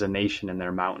exist as a nation in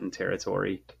their mountain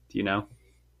territory? Do you know?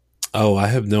 Oh, I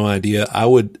have no idea. I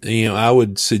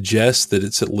would suggest that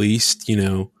it's at least,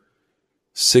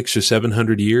 600 or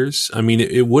 700 years. I mean,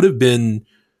 it would have been,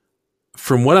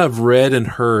 from what I've read and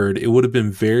heard, it would have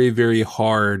been very, very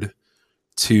hard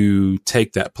to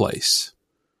take that place.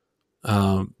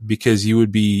 Because you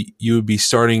would be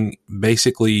starting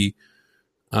basically,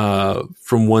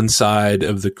 from one side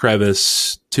of the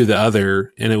crevice to the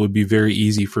other, and it would be very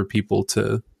easy for people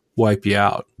to wipe you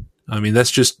out. I mean,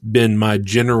 that's just been my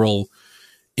general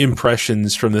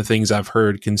impressions from the things I've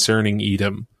heard concerning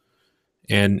Edom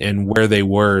and where they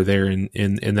were there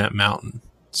in that mountain.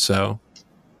 So,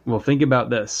 well, think about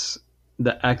this.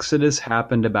 The Exodus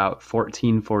happened about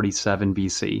 1447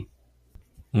 BC.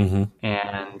 Mm-hmm.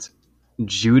 And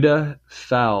Judah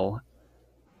fell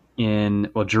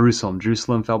Jerusalem.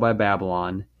 Jerusalem fell by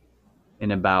Babylon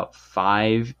in about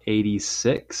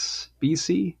 586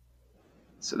 BC.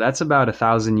 So that's about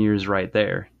 1,000 years right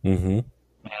there. Mm-hmm.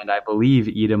 And I believe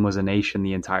Edom was a nation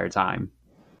the entire time.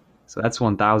 So that's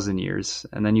 1,000 years.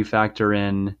 And then you factor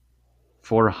in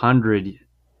 400,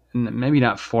 maybe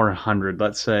not 400,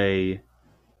 let's say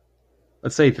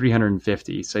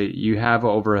 350. So you have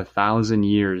over 1,000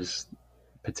 years,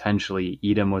 potentially,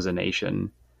 Edom was a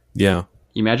nation. Yeah.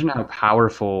 Imagine how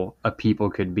powerful a people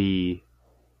could be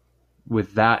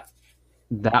with that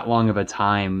long of a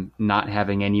time, not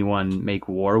having anyone make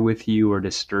war with you or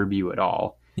disturb you at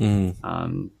all.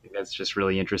 That's just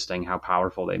really interesting how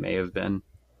powerful they may have been.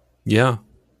 Yeah.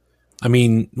 I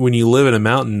mean, when you live in a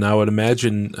mountain, I would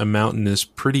imagine a mountain is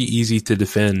pretty easy to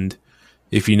defend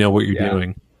if you know what you're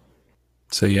doing.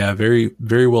 So yeah, very,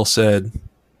 very well said.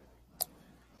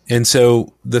 And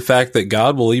so the fact that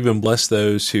God will even bless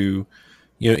those who,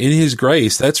 in his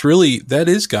grace, that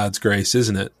is God's grace,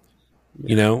 isn't it?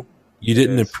 Yeah. You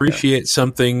didn't appreciate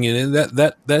something, and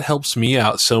that helps me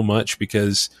out so much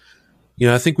because,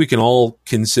 I think we can all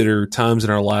consider times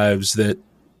in our lives that,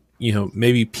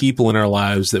 maybe people in our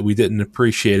lives that we didn't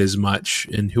appreciate as much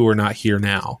and who are not here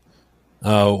now,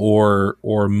 or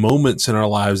moments in our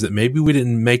lives that maybe we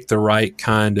didn't make the right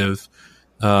kind of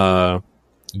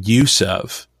use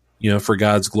of, for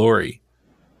God's glory.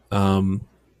 When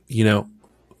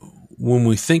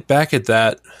we think back at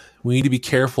that, we need to be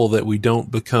careful that we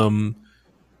don't become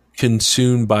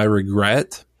consumed by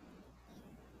regret.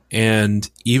 And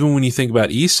even when you think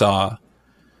about Esau,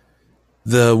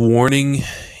 the warning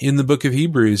in the book of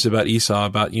Hebrews about Esau,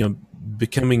 about,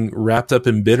 becoming wrapped up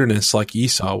in bitterness like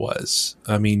Esau was.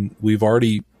 I mean, we've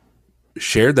already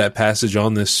shared that passage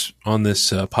on this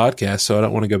podcast, so I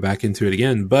don't want to go back into it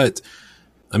again. But,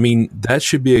 I mean, that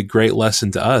should be a great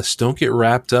lesson to us. Don't get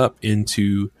wrapped up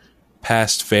into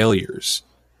past failures.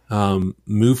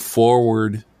 Move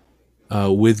forward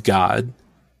with God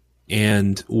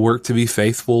and work to be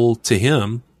faithful to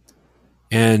him.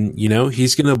 And,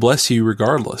 he's going to bless you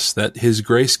regardless, that his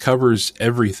grace covers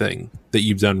everything that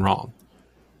you've done wrong.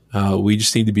 We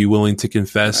just need to be willing to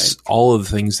confess all of the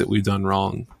things that we've done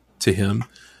wrong to him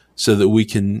so that we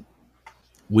can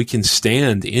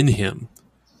stand in him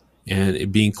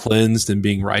and being cleansed and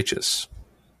being righteous.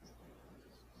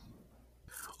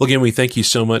 Well, again, we thank you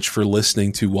so much for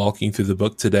listening to Walking Through the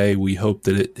Book today. We hope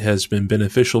that it has been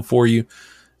beneficial for you.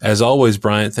 As always,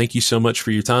 Bryant, thank you so much for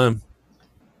your time.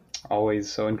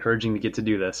 Always so encouraging to get to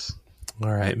do this.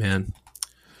 All right, man.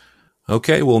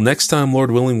 Okay, well, next time, Lord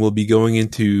willing, we'll be going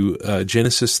into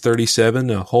Genesis 37,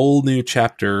 a whole new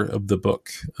chapter of the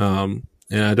book. And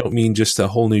I don't mean just a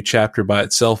whole new chapter by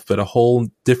itself, but a whole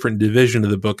different division of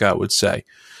the book, I would say.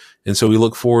 And so we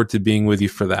look forward to being with you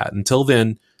for that. Until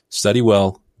then, study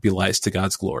well, be lights to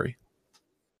God's glory.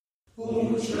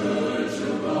 O Church,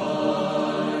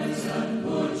 arise and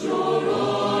put your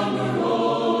armor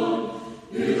on.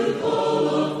 Hear the call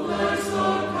of Christ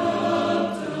our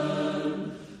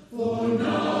Captain. For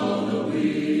now the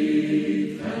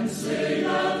weak can say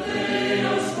that they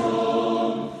are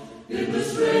strong in the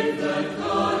strength that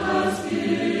God has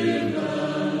given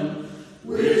them.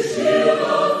 With shield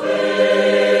of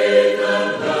faith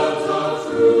and belt of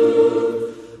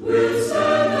truth, we'll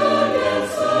stand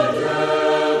against the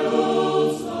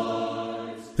devil's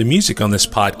lies. The music on this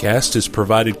podcast is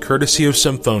provided courtesy of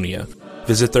Symphonia.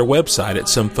 Visit their website at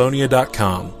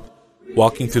symphonia.com.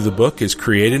 Walking Through the Book is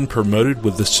created and promoted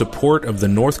with the support of the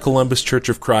North Columbus Church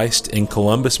of Christ in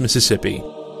Columbus, Mississippi.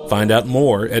 Find out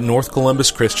more at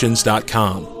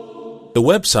northcolumbuschristians.com. The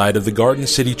website of the Garden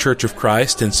City Church of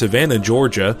Christ in Savannah,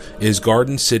 Georgia is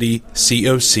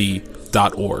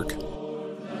gardencitycoc.org.